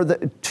fourth are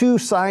the two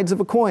sides of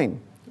a coin.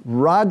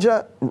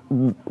 Raga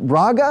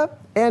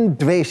and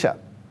dvesha.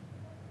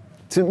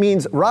 So it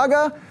means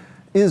raga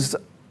is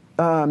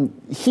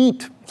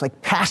heat, it's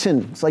like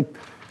passion, it's like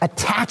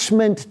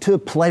attachment to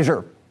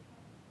pleasure.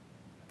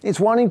 It's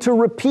wanting to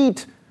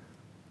repeat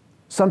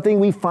something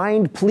we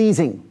find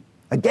pleasing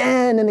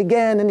again and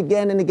again and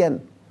again and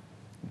again.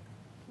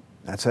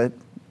 That's it,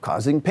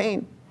 causing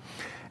pain.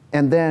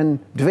 And then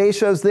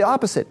dvesha is the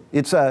opposite.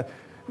 It's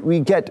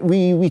we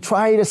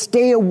try to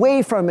stay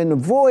away from and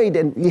avoid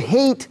and we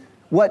hate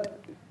what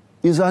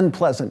is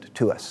unpleasant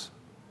to us.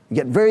 We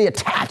get very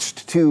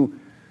attached to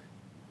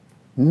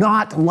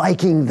not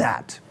liking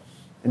that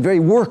and very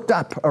worked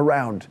up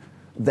around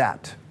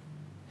that.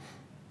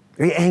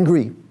 Very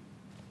angry.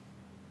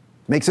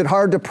 Makes it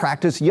hard to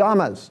practice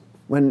yamas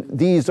when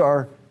these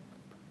are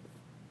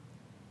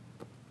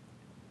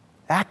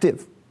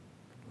active,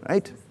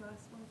 right? What's the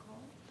last one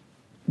called?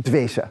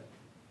 Dvesha.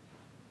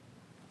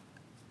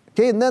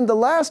 Okay, and then the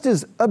last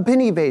is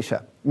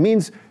abhinivesha,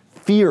 means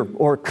fear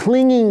or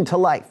clinging to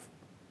life.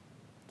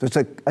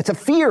 So it's a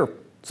fear.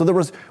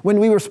 So when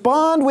we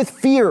respond with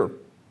fear,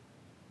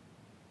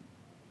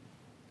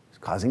 it's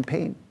causing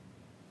pain.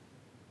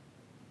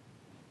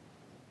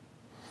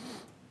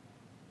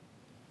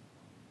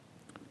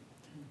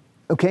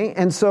 Okay,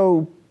 and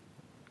so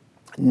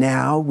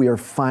now we are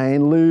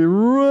finally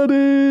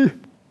ready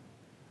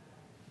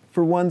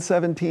for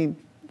 117.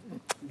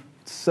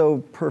 So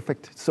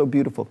perfect, so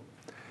beautiful.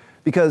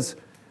 Because,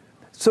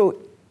 so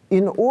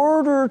in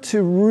order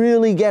to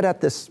really get at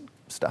this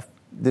stuff,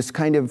 this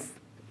kind of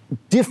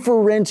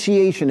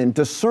differentiation and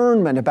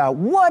discernment about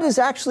what is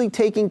actually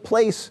taking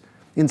place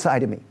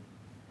inside of me,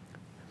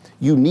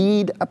 you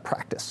need a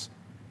practice.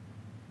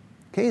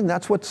 Okay, and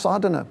that's what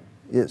sadhana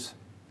is.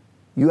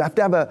 You have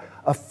to have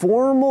a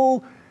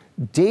formal,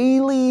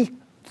 daily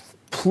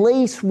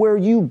place where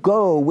you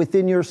go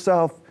within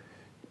yourself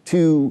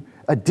to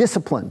a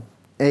discipline,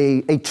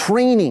 a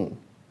training.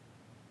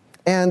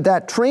 And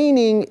that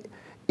training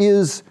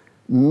is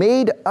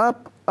made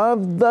up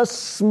of the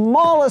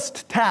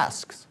smallest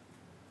tasks.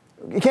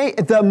 Okay,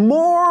 the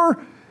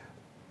more,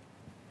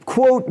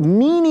 quote,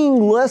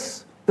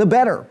 meaningless, the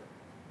better.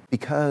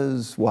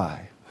 Because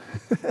why?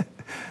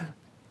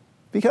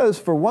 Because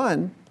for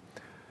one,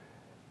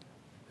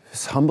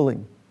 it's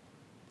humbling.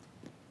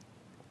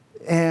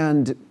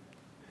 And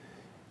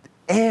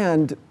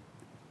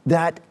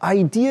that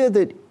idea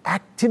that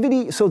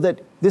activity, so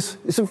that this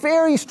is a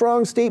very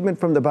strong statement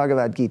from the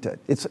Bhagavad Gita.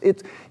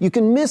 You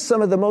can miss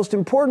some of the most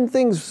important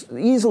things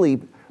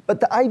easily But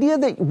the idea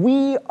that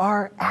we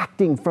are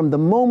acting from the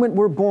moment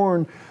we're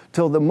born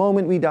till the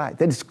moment we die,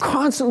 that it's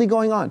constantly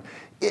going on.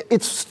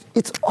 It's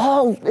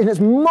all, and it's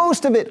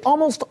most of it,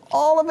 almost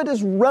all of it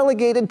is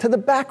relegated to the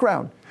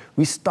background.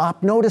 We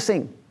stop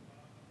noticing.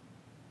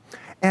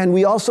 And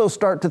we also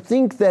start to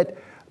think that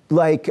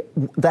like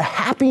the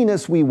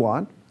happiness we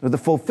want, or the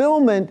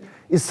fulfillment,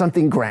 is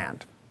something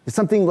grand. It's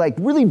something like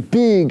really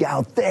big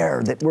out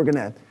there that we're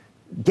gonna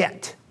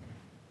get.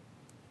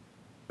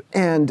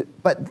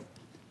 But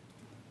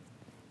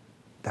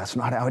that's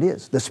not how it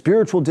is. The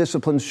spiritual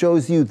discipline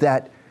shows you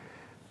that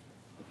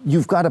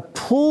you've got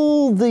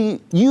to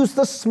use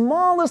the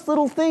smallest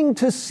little thing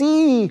to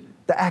see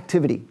the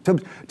activity,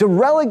 to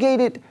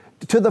relegate it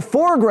to the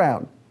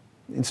foreground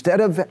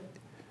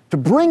to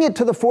bring it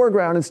to the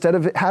foreground instead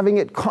of having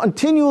it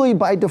continually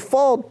by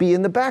default be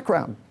in the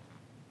background.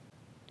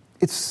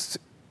 It's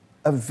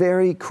a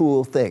very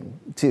cool thing,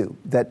 too,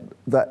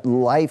 that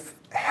life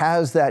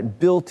has that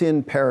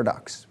built-in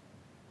paradox.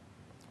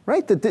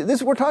 Right?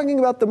 We're talking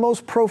about the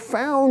most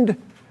profound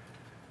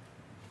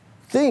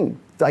thing.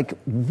 Like,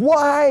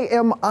 why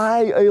am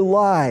I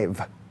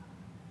alive?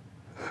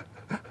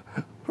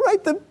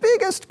 Right? The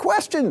biggest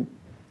question.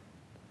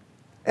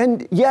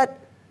 And yet,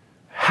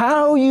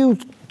 how you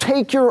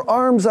take your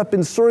arms up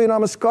in Surya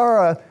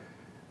Namaskara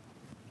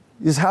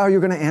is how you're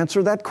going to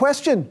answer that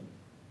question.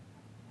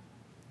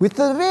 With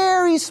the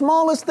very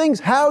smallest things,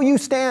 how you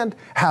stand,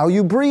 how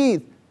you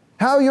breathe,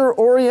 how you're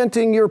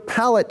orienting your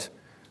palate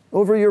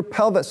over your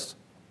pelvis,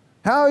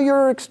 how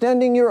you're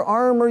extending your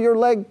arm or your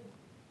leg,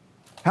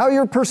 how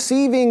you're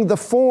perceiving the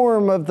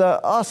form of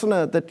the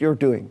asana that you're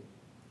doing.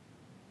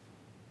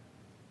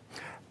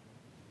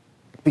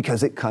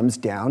 Because it comes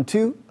down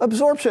to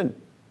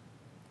absorption,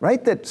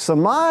 right? That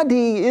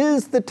samadhi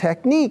is the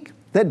technique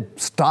that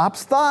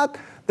stops thought,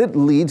 that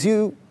leads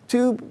you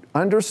to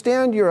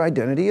understand your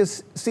identity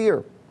as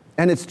seer.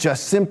 And it's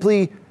just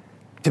simply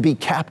to be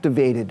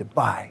captivated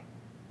by.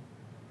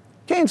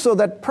 Okay, and so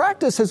that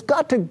practice has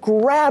got to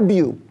grab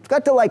you. It's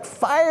got to like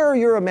fire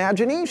your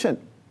imagination.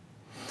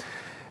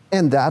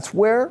 And that's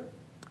where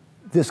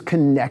this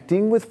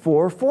connecting with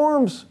four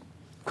forms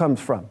comes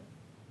from.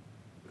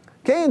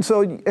 Okay,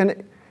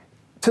 and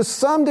to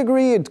some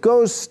degree it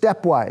goes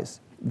stepwise.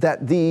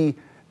 That the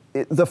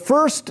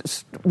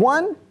first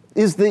one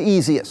is the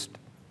easiest,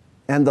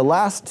 and the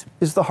last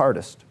is the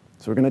hardest.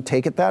 So we're going to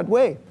take it that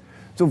way.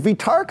 So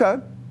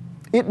vitarka,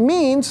 it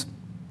means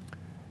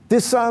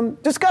this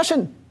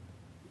discussion,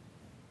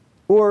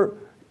 or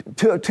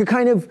to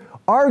kind of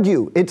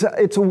argue.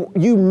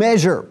 You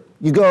measure.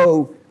 You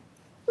go,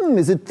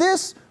 is it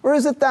this or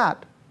is it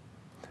that?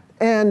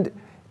 And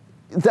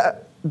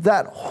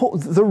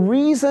the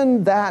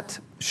reason that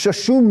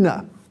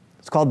Sushumna,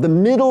 it's called the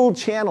middle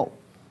channel,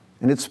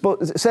 and it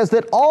says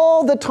that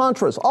all the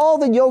tantras, all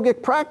the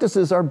yogic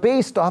practices are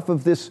based off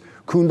of this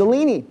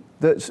kundalini,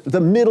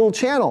 the middle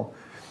channel.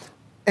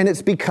 And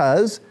it's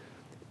because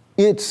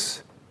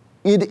it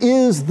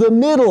is the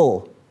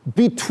middle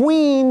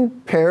between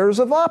pairs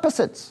of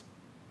opposites.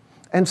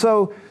 And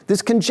so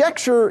this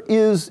conjecture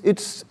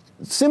it's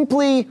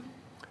simply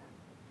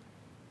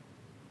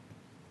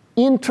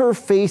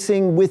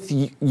interfacing with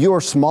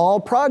your small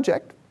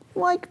project,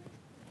 like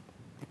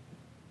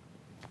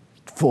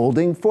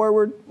folding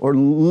forward or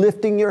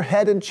lifting your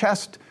head and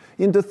chest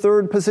into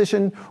third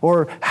position,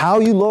 or how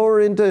you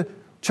lower into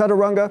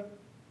chaturanga.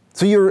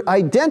 So you're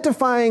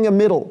identifying a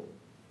middle,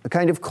 a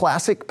kind of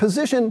classic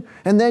position,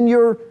 and then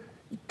you're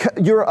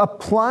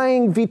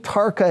applying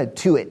vitarka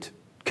to it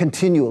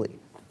continually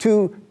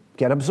to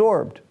get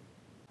absorbed.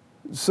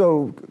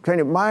 So kind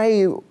of my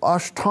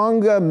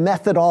Ashtanga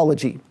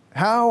methodology,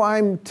 how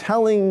I'm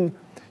telling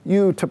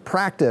you to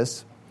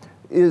practice,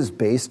 is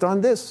based on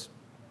this.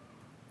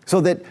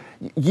 So that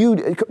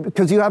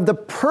because you have the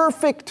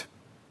perfect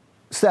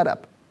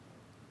setup,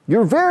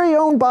 your very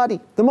own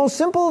body, the most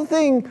simple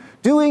thing,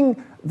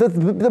 doing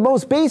the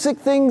most basic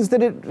things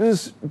that it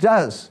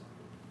does.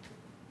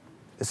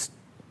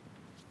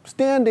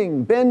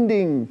 Standing,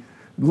 bending,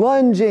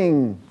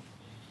 lunging,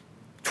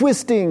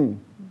 twisting,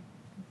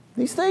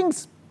 these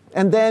things.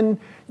 And then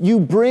you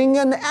bring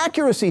an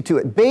accuracy to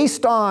it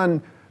based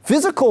on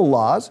physical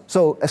laws,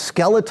 so a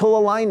skeletal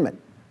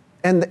alignment.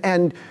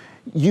 And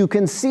you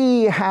can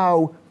see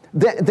how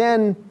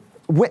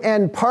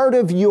and part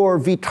of your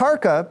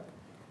vitarka,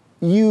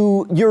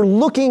 you're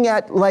looking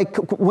at like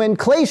when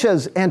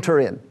kleshas enter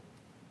in,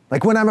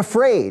 like when I'm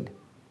afraid,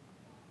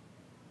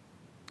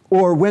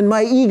 or when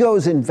my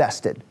ego's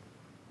invested.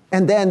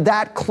 And then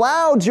that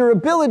clouds your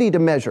ability to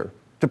measure,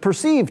 to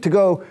perceive, to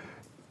go,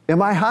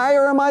 am I high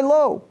or am I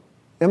low?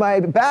 Am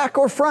I back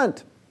or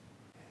front?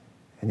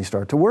 And you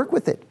start to work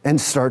with it and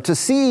start to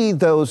see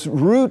those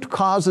root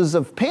causes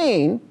of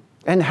pain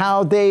and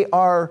how they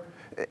are.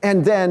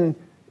 And then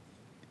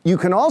you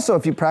can also,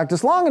 if you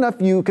practice long enough,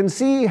 you can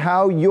see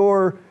how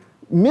your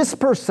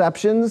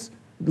misperceptions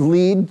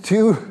lead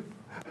to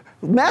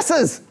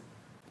messes.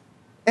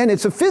 And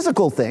it's a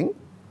physical thing,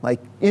 like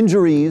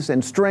injuries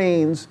and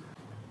strains,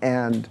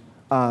 and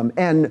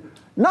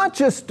not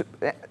just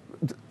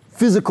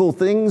physical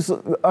things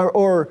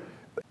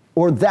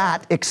or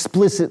that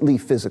explicitly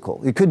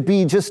physical. It could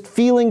be just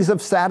feelings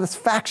of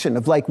satisfaction,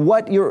 of like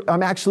what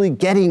I'm actually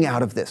getting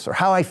out of this, or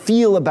how I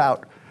feel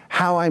about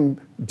how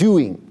I'm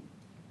doing,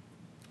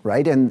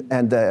 right?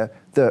 And the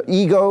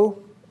ego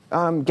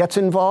gets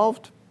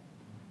involved,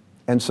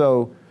 and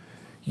so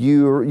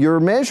you're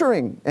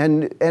measuring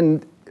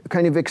and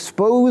kind of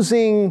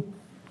exposing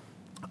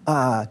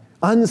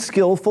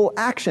unskillful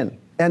action,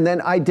 and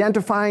then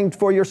identifying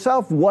for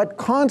yourself what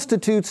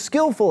constitutes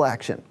skillful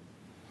action.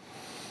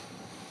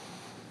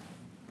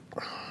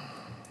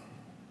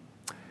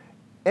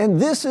 And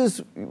this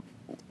is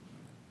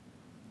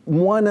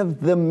one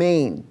of the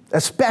main,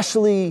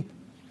 especially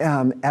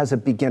as a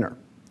beginner.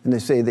 And they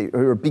say that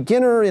you're a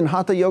beginner in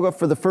Hatha Yoga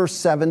for the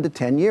first 7 to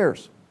 10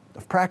 years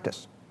of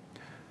practice.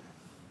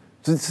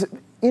 So it's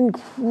an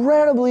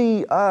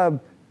incredibly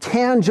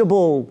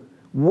tangible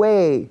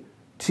way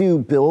to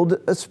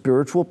build a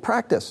spiritual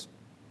practice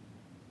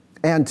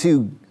and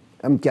to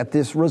get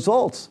this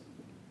results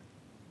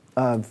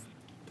of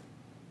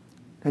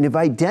kind of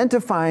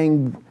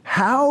identifying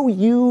how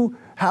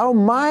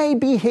my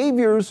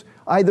behaviors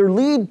either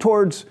lead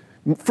towards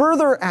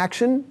further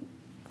action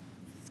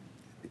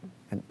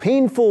and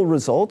painful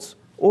results,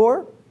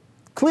 or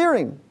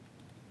clearing,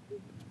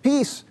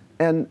 peace,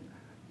 and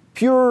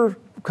pure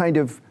kind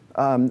of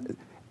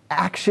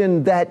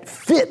action that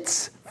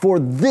fits for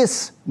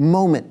this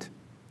moment.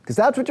 Because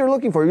that's what you're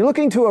looking for. You're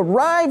looking to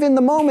arrive in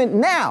the moment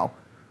now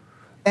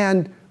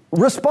and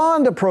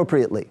respond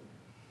appropriately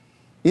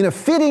in a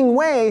fitting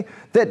way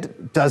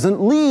that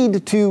doesn't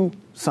lead to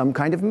some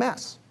kind of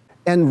mess.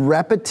 And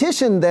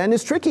repetition then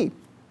is tricky,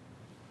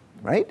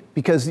 right?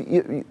 Because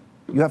you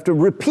have to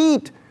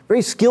repeat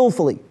very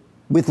skillfully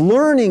with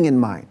learning in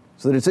mind.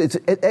 So that it's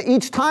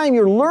each time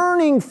you're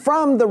learning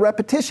from the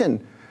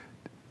repetition.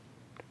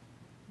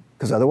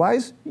 Because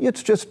otherwise,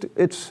 it's just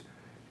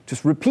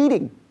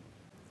repeating.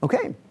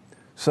 Okay,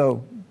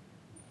 so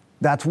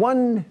that's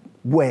one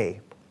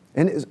way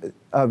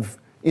of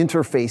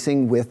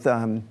interfacing with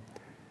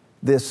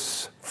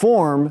this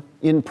form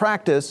in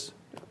practice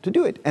to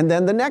do it. And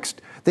then the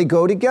next, they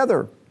go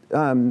together,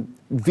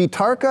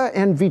 vitarka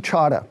and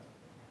vichara.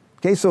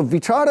 Okay, so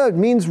vichara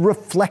means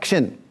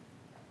reflection.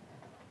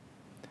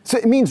 So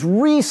it means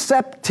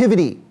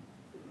receptivity.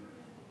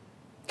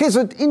 Okay,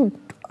 so in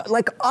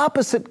like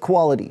opposite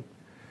quality.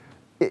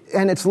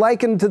 And it's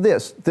likened to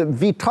this. The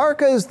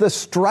vitarka is the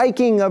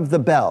striking of the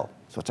bell.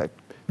 So it's like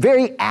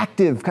very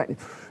active, kind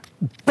of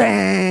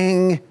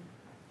bang.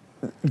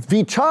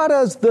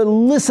 Vichara is the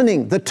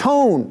listening, the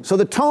tone. So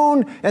the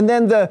tone and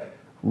then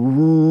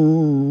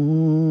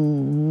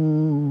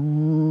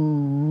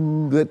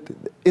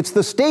it's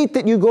the state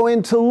that you go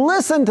in to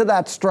listen to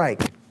that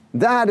strike.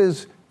 That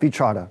is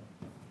vichara.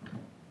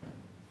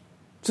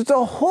 So it's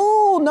a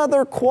whole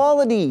nother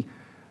quality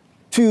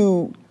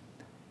to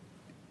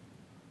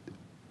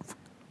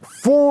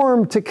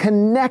form to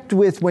connect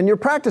with when you're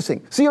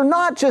practicing. So you're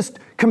not just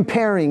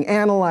comparing,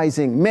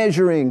 analyzing,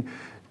 measuring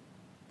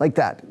like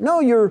that.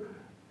 No,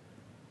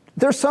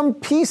 there's some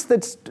piece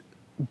that's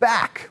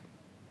back,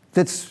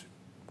 that's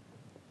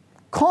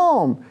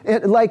calm,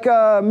 like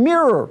a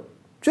mirror,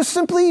 just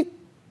simply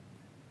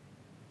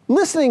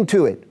listening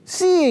to it,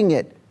 seeing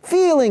it,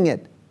 feeling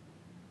it,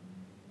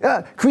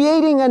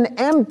 creating an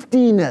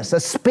emptiness, a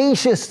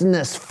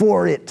spaciousness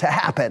for it to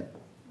happen.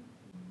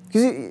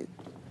 Because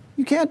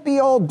you can't be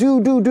all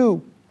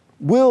do,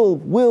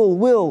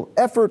 will,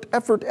 effort.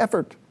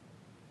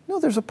 No,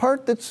 there's a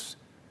part that's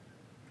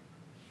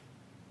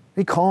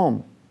very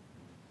calm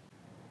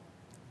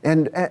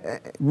and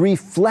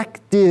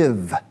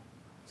reflective.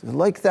 So I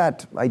like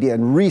that idea,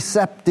 and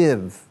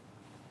receptive.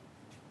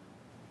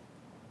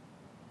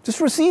 Just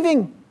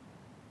receiving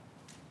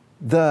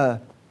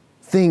the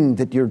thing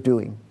that you're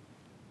doing.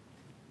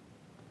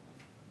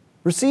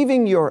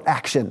 Receiving your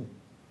action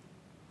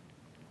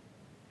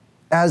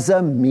as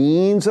a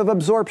means of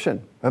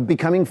absorption, of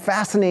becoming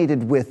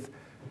fascinated with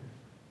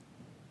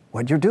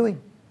what you're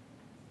doing,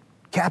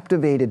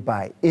 captivated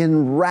by,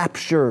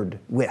 enraptured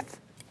with.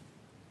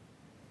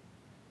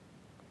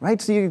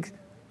 Right? So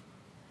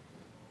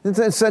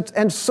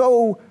it's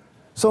so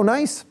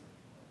nice.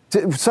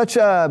 Such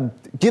a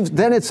gives.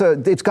 Then it's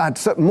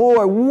got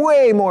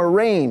way more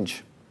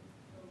range,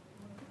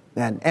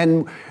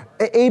 and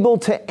able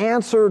to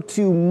answer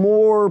to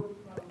more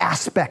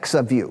aspects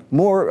of you,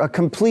 more a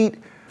complete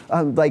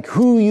like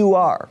who you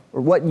are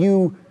or what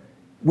you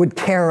would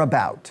care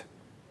about,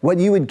 what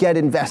you would get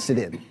invested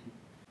in.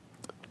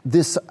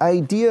 This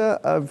idea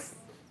of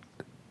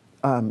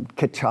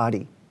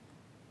kachati.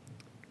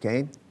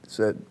 Okay,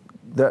 so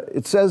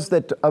it says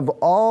that of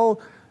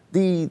all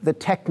the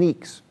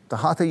techniques, the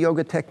Hatha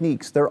Yoga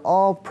techniques, they're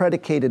all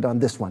predicated on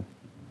this one.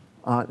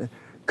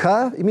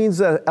 Ka, it means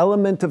an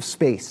element of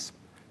space.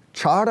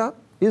 Chara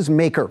is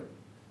maker.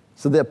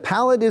 So the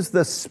palate is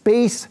the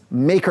space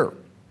maker.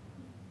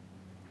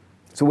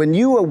 So when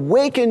you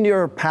awaken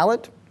your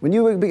palate, when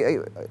you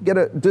get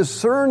a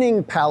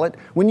discerning palate,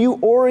 when you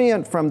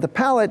orient from the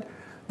palate,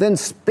 then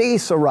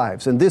space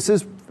arrives. And this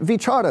is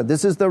vichara.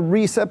 This is the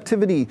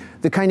receptivity,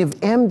 the kind of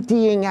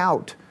emptying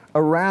out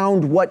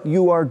around what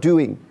you are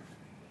doing.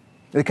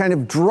 The kind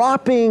of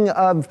dropping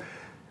of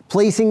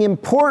placing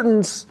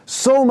importance,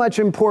 so much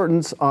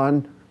importance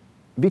on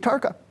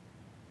vitarka.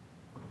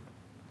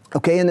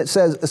 Okay, and it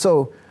says,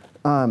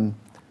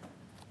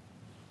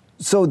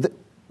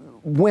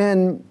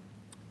 when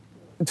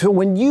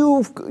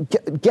you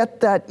get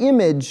that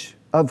image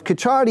of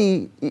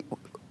Khachari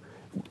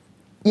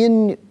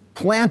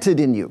implanted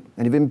in you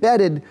and have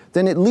embedded,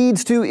 then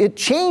it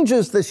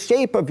changes the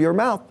shape of your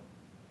mouth.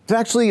 It's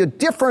actually a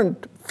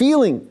different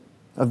feeling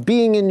of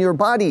being in your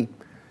body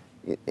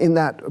in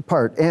that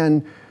part.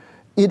 And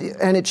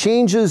it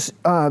changes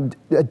a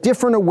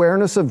different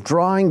awareness of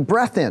drawing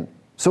breath in.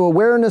 So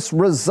awareness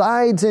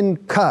resides in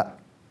ka,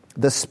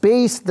 the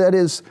space that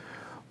is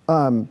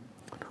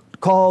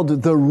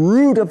called the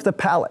root of the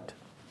palate.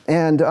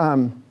 And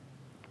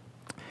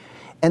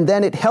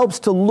then it helps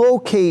to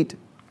locate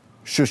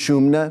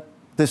Sushumna,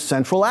 this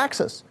central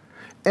axis.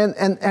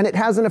 And it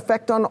has an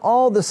effect on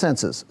all the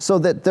senses, so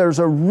that there's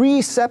a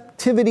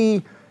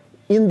receptivity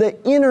in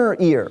the inner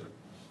ear.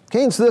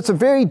 Okay, and so that's a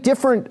very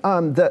different,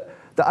 the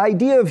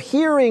idea of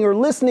hearing or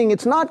listening,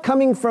 it's not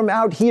coming from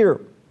out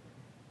here,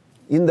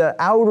 in the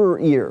outer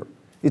ear.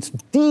 It's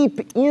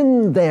deep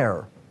in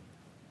there.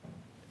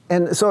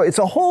 And so it's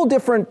a whole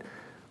different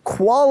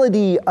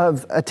quality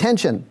of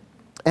attention.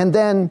 And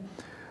then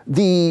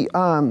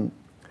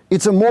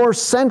it's a more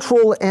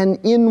central and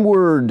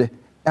inward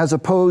as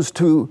opposed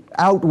to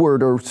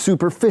outward or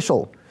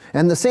superficial.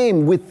 And the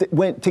same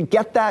to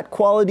get that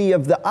quality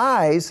of the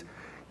eyes,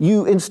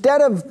 you,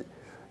 instead of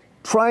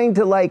trying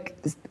to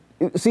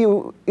see,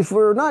 if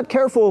we're not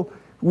careful,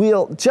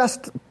 we'll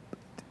just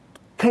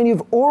kind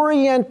of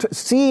orient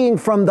seeing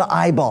from the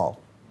eyeball,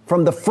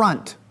 from the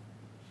front.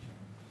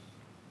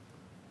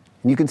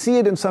 And you can see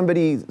it in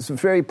somebody, it's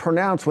very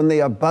pronounced when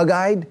they are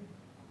bug-eyed. You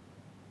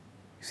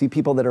see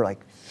people that are like,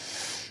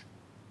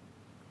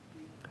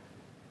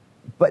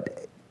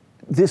 but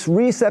this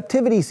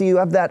receptivity, see, you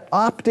have that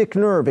optic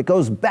nerve, it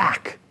goes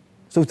back.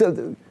 So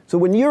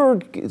when you're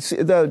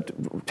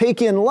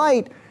take in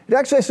light, it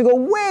actually has to go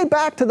way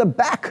back to the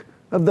back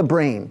of the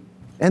brain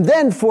and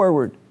then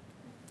forward.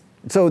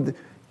 So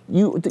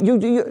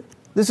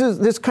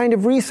this kind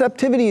of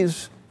receptivity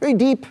is a very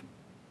deep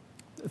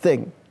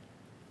thing.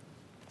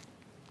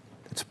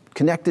 It's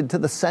connected to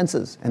the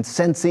senses and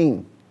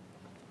sensing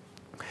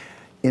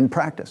in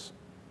practice.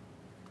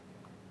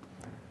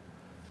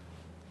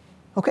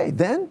 Okay,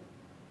 then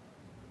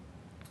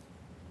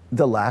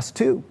the last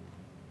two,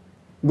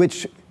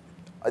 which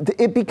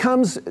it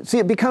becomes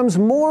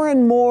more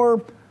and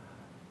more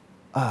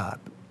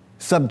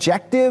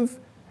subjective,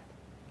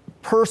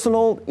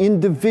 personal,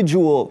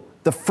 individual,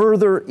 the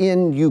further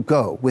in you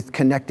go with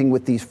connecting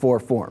with these four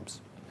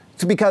forms.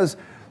 Vitarka,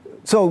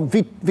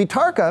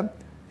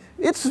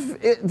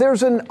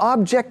 there's an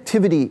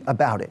objectivity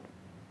about it.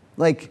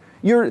 Like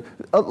you're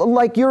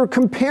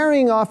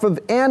comparing off of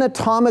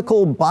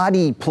anatomical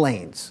body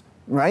planes,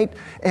 right?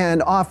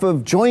 And off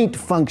of joint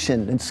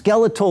function and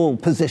skeletal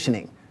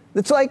positioning.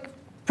 It's like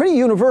pretty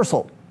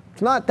universal.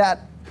 It's not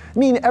that,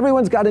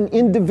 everyone's got an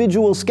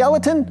individual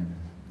skeleton,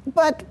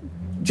 but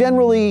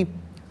generally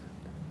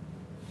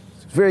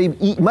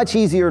it's much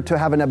easier to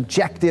have an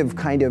objective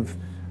kind of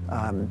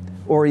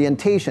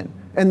orientation.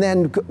 And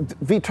then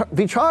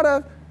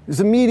vichara is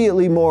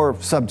immediately more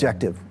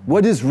subjective.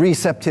 What is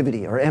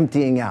receptivity or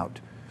emptying out?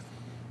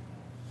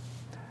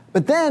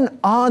 But then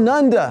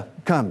ananda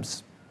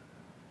comes.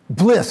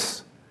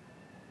 Bliss.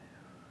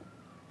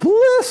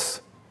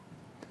 Bliss.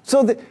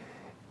 This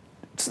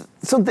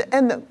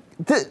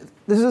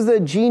is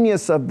the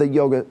genius of the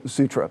Yoga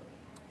Sutra,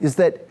 is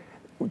that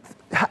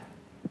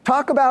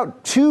talk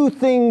about two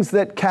things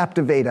that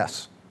captivate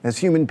us as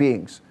human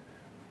beings.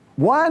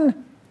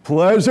 One,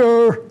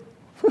 pleasure.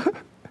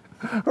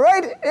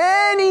 Right?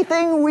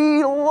 Anything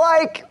we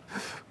like,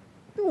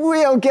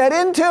 we'll get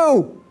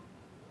into.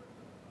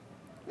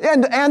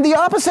 And the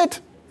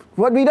opposite,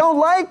 what we don't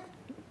like,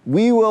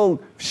 we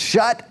will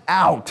shut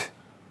out.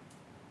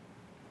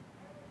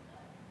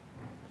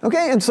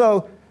 Okay, and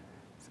so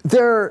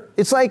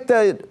it's like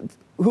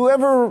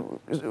whoever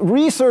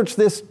researched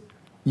this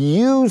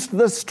used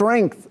the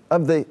strength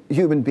of the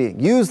human being,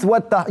 used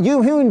what the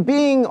human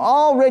being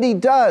already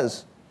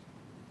does.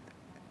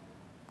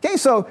 Okay,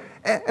 so,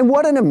 and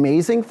what an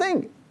amazing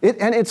thing.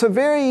 It's a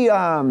very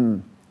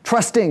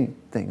trusting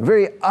thing, a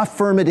very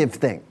affirmative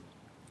thing,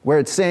 where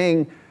it's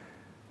saying,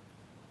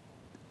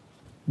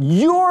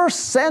 your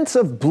sense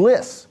of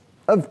bliss,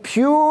 of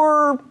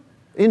pure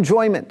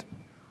enjoyment,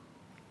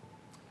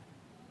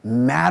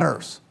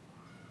 matters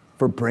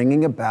for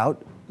bringing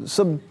about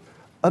some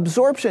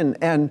absorption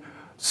and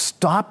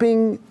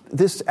stopping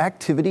this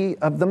activity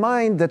of the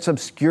mind that's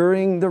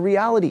obscuring the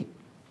reality.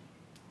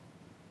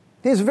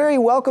 It's a very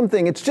welcome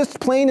thing. It's just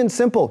plain and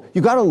simple.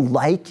 You got to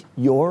like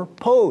your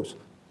pose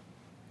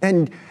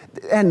and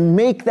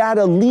make that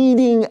a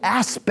leading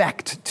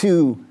aspect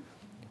to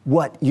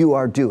what you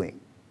are doing.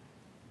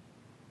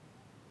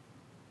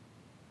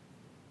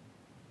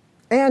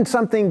 and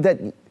something that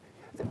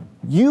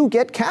you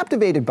get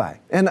captivated by.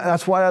 And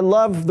that's why I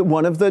love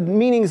one of the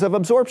meanings of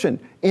absorption,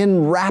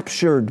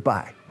 enraptured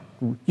by.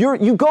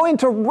 You go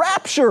into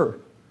rapture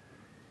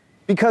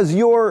because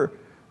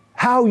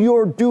how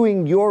you're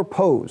doing your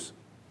pose.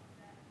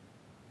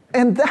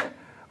 And that,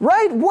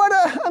 right? What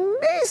an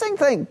amazing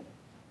thing.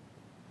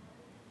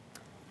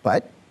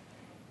 But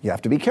you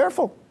have to be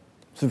careful.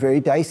 It's a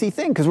very dicey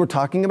thing because we're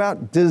talking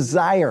about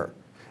desire.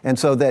 And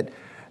so that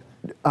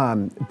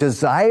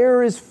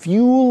desire is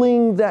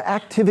fueling the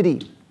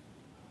activity.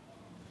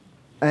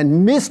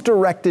 And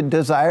misdirected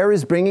desire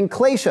is bringing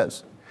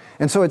kleshas.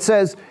 And so it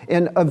says,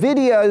 and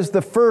avidya is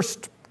the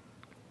first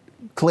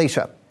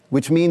klesha,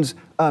 which means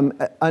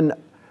an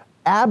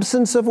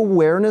absence of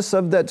awareness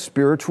of that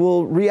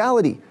spiritual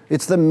reality.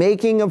 It's the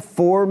making of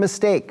 4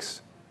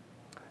 mistakes.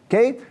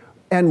 Okay?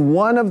 And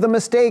one of the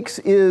mistakes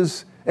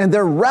is, and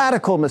they're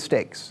radical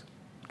mistakes.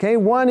 Okay?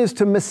 One is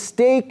to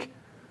mistake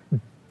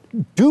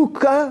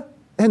dukkha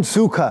and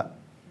sukha.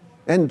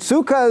 And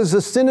sukha is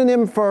a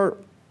synonym for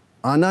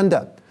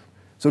ananda.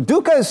 So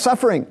dukkha is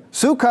suffering.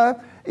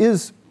 Sukha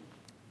is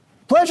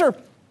pleasure,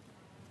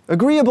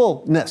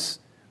 agreeableness.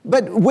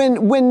 But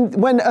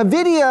when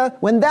avidya,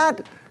 when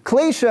that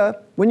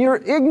klesha, when you're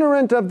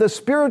ignorant of the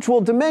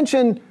spiritual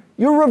dimension,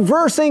 you're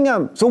reversing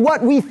them. So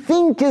what we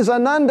think is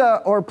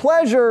ananda or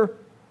pleasure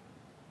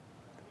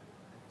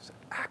is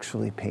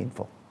actually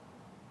painful.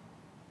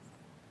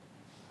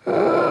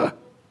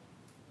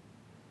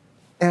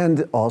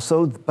 And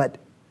also, but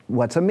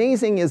what's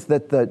amazing is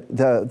that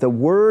the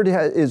word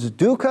is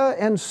dukkha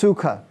and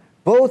sukha.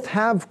 Both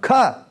have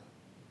ka,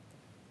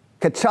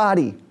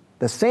 kachati,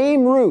 the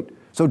same root.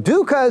 So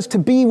dukkha is to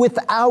be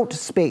without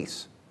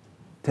space,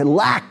 to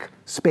lack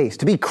space,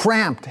 to be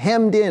cramped,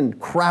 hemmed in,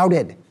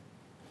 crowded.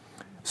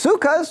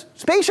 Sukha is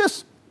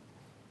spacious.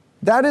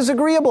 That is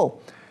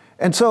agreeable.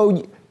 And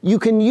so you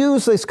can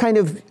use this kind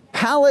of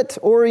palate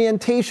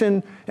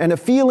orientation and a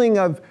feeling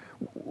of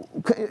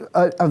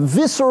a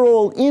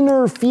visceral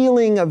inner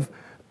feeling of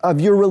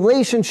your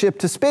relationship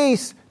to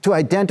space to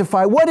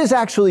identify what is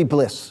actually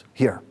bliss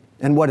here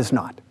and what is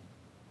not.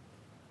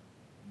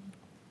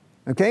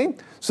 Okay?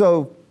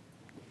 So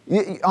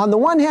on the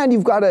one hand,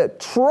 you've got to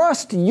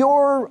trust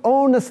your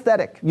own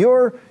aesthetic,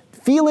 your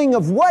feeling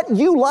of what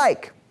you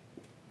like.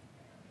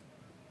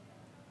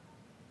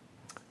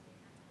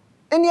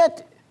 And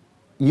yet,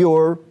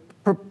 you're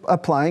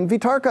applying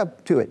vitarka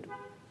to it.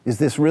 Is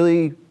this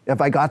really,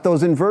 have I got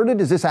those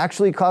inverted? Is this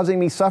actually causing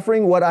me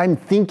suffering? What I'm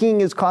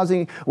thinking is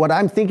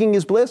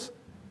bliss?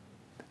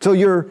 So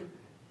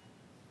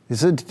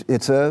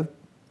it's a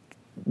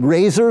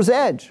razor's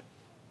edge.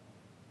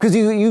 Because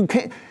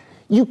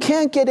you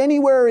can't get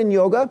anywhere in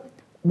yoga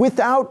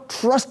without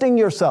trusting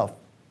yourself.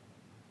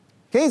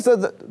 Okay,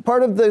 so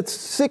part of the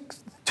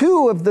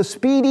two of the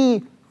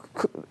speedy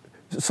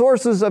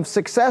sources of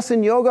success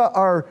in yoga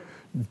are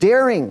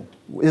daring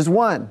is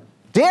one.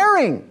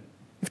 Daring! You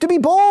have to be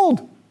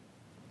bold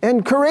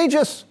and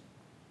courageous.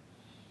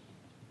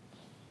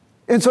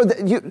 And so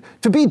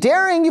to be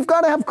daring, you've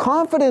got to have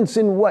confidence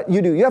in what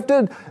you do. You have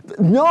to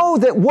know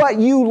that what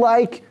you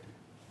like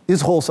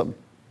is wholesome.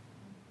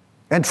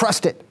 And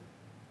trust it.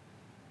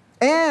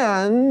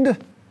 And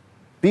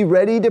be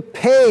ready to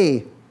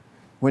pay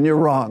when you're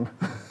wrong.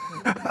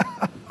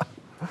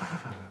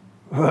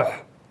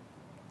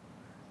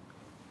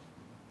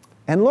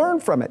 And learn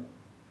from it.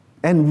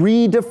 And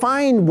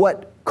redefine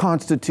what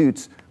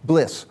constitutes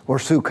bliss or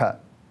sukha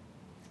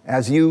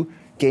as you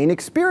gain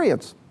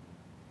experience.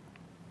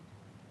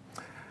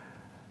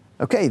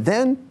 Okay,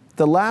 then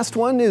the last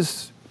one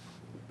is,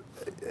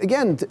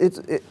 again, it's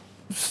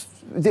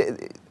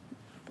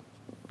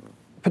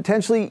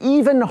potentially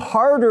even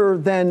harder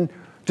than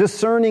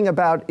discerning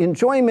about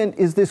enjoyment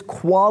is this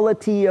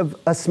quality of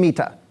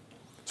asmita.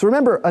 So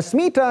remember,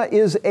 asmita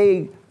is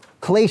a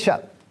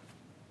klesha.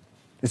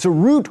 It's a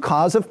root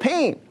cause of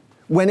pain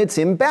when it's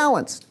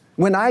imbalanced.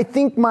 When I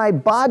think my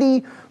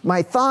body,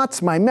 my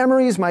thoughts, my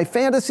memories, my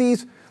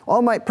fantasies,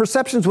 all my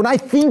perceptions, when I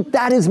think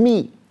that is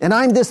me, and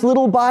I'm this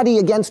little body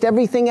against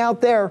everything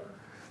out there,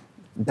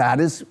 that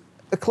is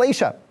a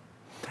klesha.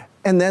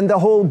 And then the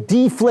whole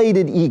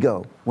deflated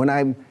ego, when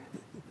I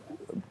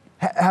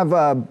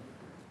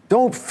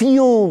don't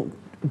feel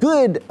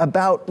good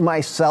about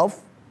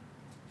myself,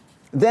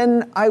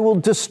 then I will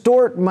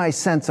distort my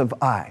sense of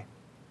I.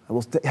 I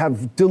will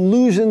have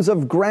delusions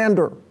of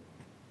grandeur,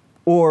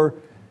 or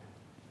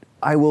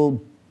I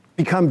will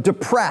become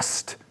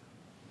depressed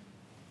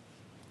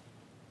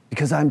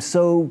because I'm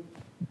so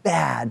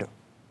bad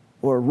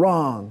or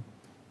wrong,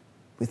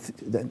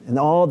 and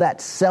all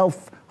that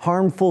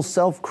harmful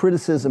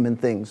self-criticism and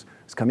things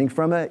is coming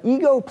from an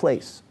ego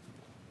place,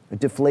 a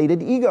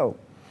deflated ego.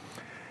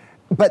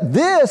 But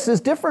this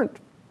is different.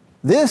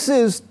 This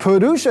is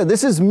Purusha.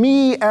 This is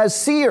me as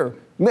seer,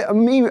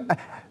 me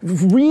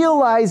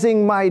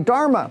realizing my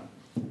dharma,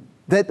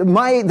 that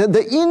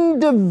the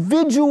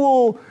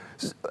individual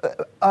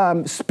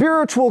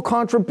spiritual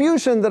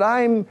contribution that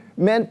I'm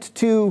meant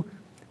to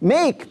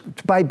make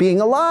by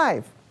being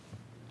alive.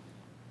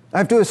 I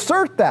have to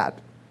assert that.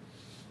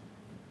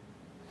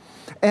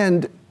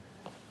 And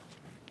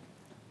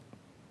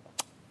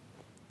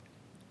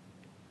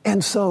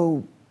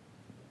so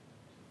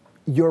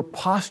your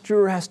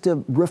posture has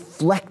to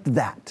reflect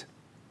that,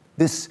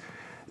 this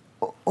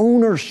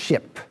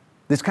ownership,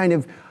 this kind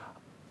of,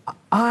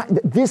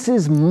 this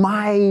is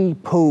my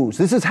pose.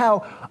 This is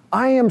how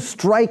I am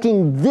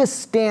striking this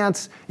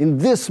stance in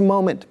this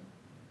moment.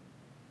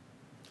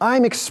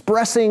 I'm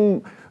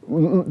expressing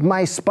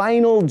my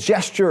spinal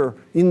gesture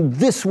in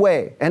this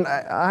way, and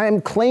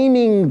I'm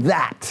claiming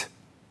that.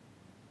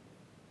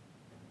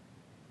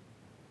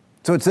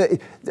 So it's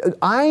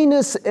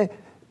I-ness,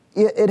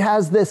 it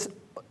has this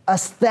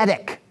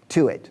aesthetic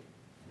to it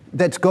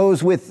that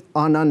goes with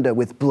ananda,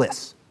 with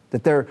bliss.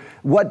 That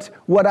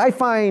what I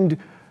find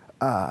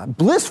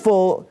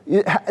blissful,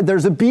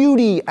 there's a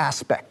beauty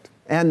aspect,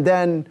 and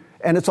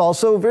it's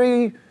also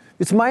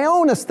it's my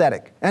own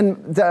aesthetic,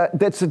 and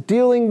that's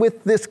dealing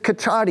with this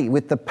kachari,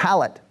 with the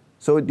palate.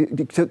 So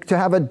to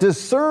have a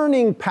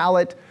discerning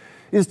palate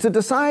is to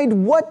decide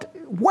what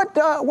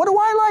do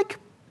I like.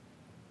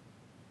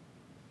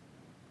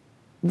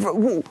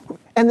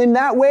 And in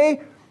that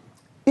way,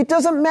 it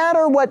doesn't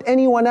matter what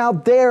anyone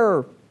out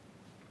there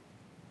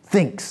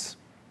thinks.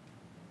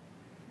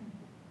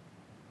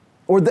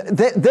 Or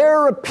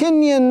their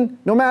opinion,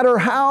 no matter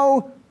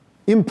how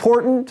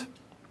important,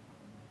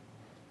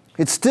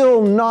 it's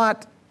still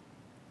not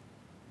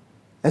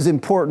as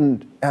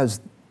important as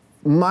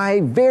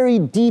my very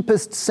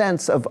deepest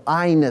sense of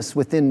I-ness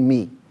within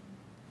me.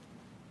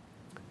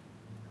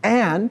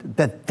 And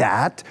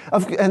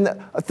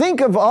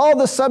think of all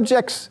the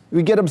subjects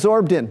we get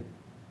absorbed in.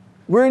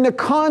 We're in a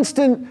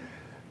constant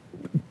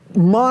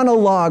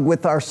monologue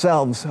with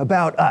ourselves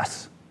about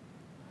us,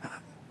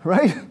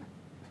 right?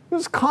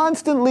 It's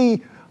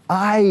constantly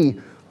I,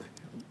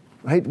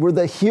 right? We're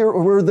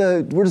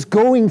just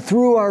going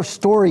through our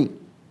story.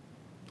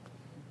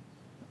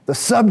 The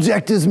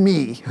subject is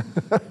me,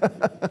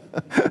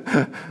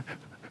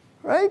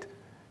 right?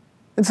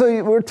 And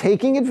so we're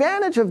taking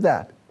advantage of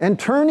that and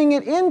turning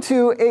it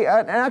into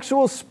an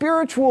actual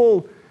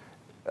spiritual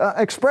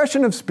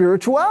expression of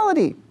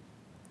spirituality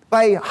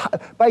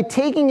by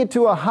taking it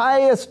to a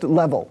highest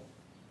level.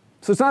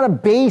 So it's not a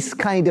base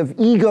kind of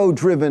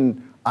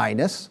ego-driven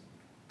I-ness.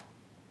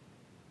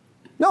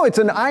 No, it's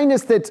an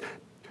I-ness that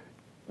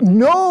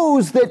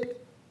knows that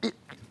it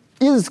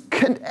is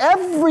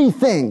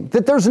everything,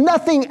 that there's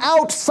nothing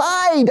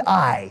outside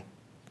I.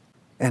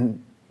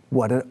 And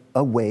what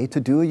a way to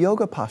do a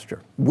yoga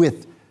posture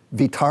with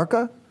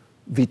vitarka,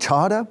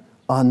 vichara,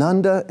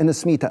 ananda, and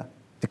asmita,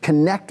 to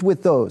connect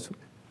with those.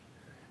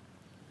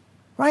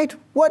 Right?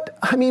 What?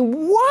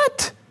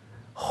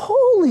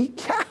 Holy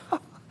cow!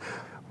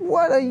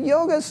 What a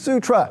yoga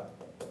sutra!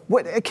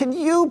 What can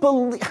you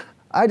believe?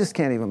 I just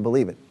can't even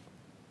believe it.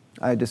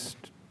 I just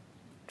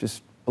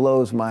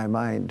blows my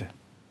mind.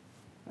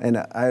 And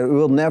I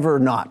will never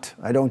not.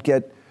 I don't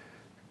get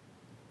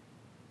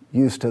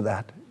used to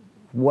that.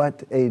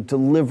 What a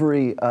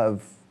delivery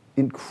of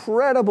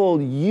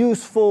incredible,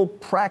 useful,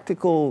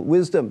 practical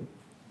wisdom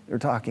you're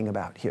talking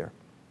about here.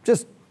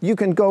 Just, you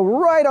can go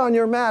right on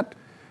your mat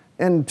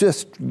and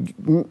just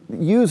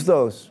use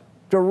those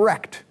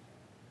direct.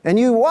 And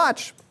you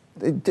watch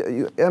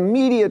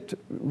immediate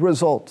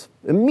results.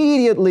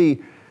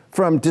 Immediately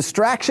from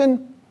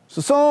distraction,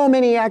 so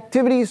many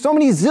activities, so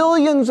many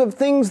zillions of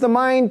things the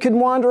mind can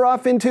wander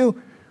off into,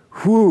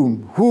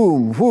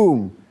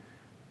 whoom.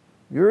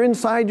 You're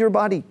inside your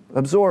body,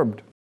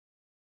 absorbed.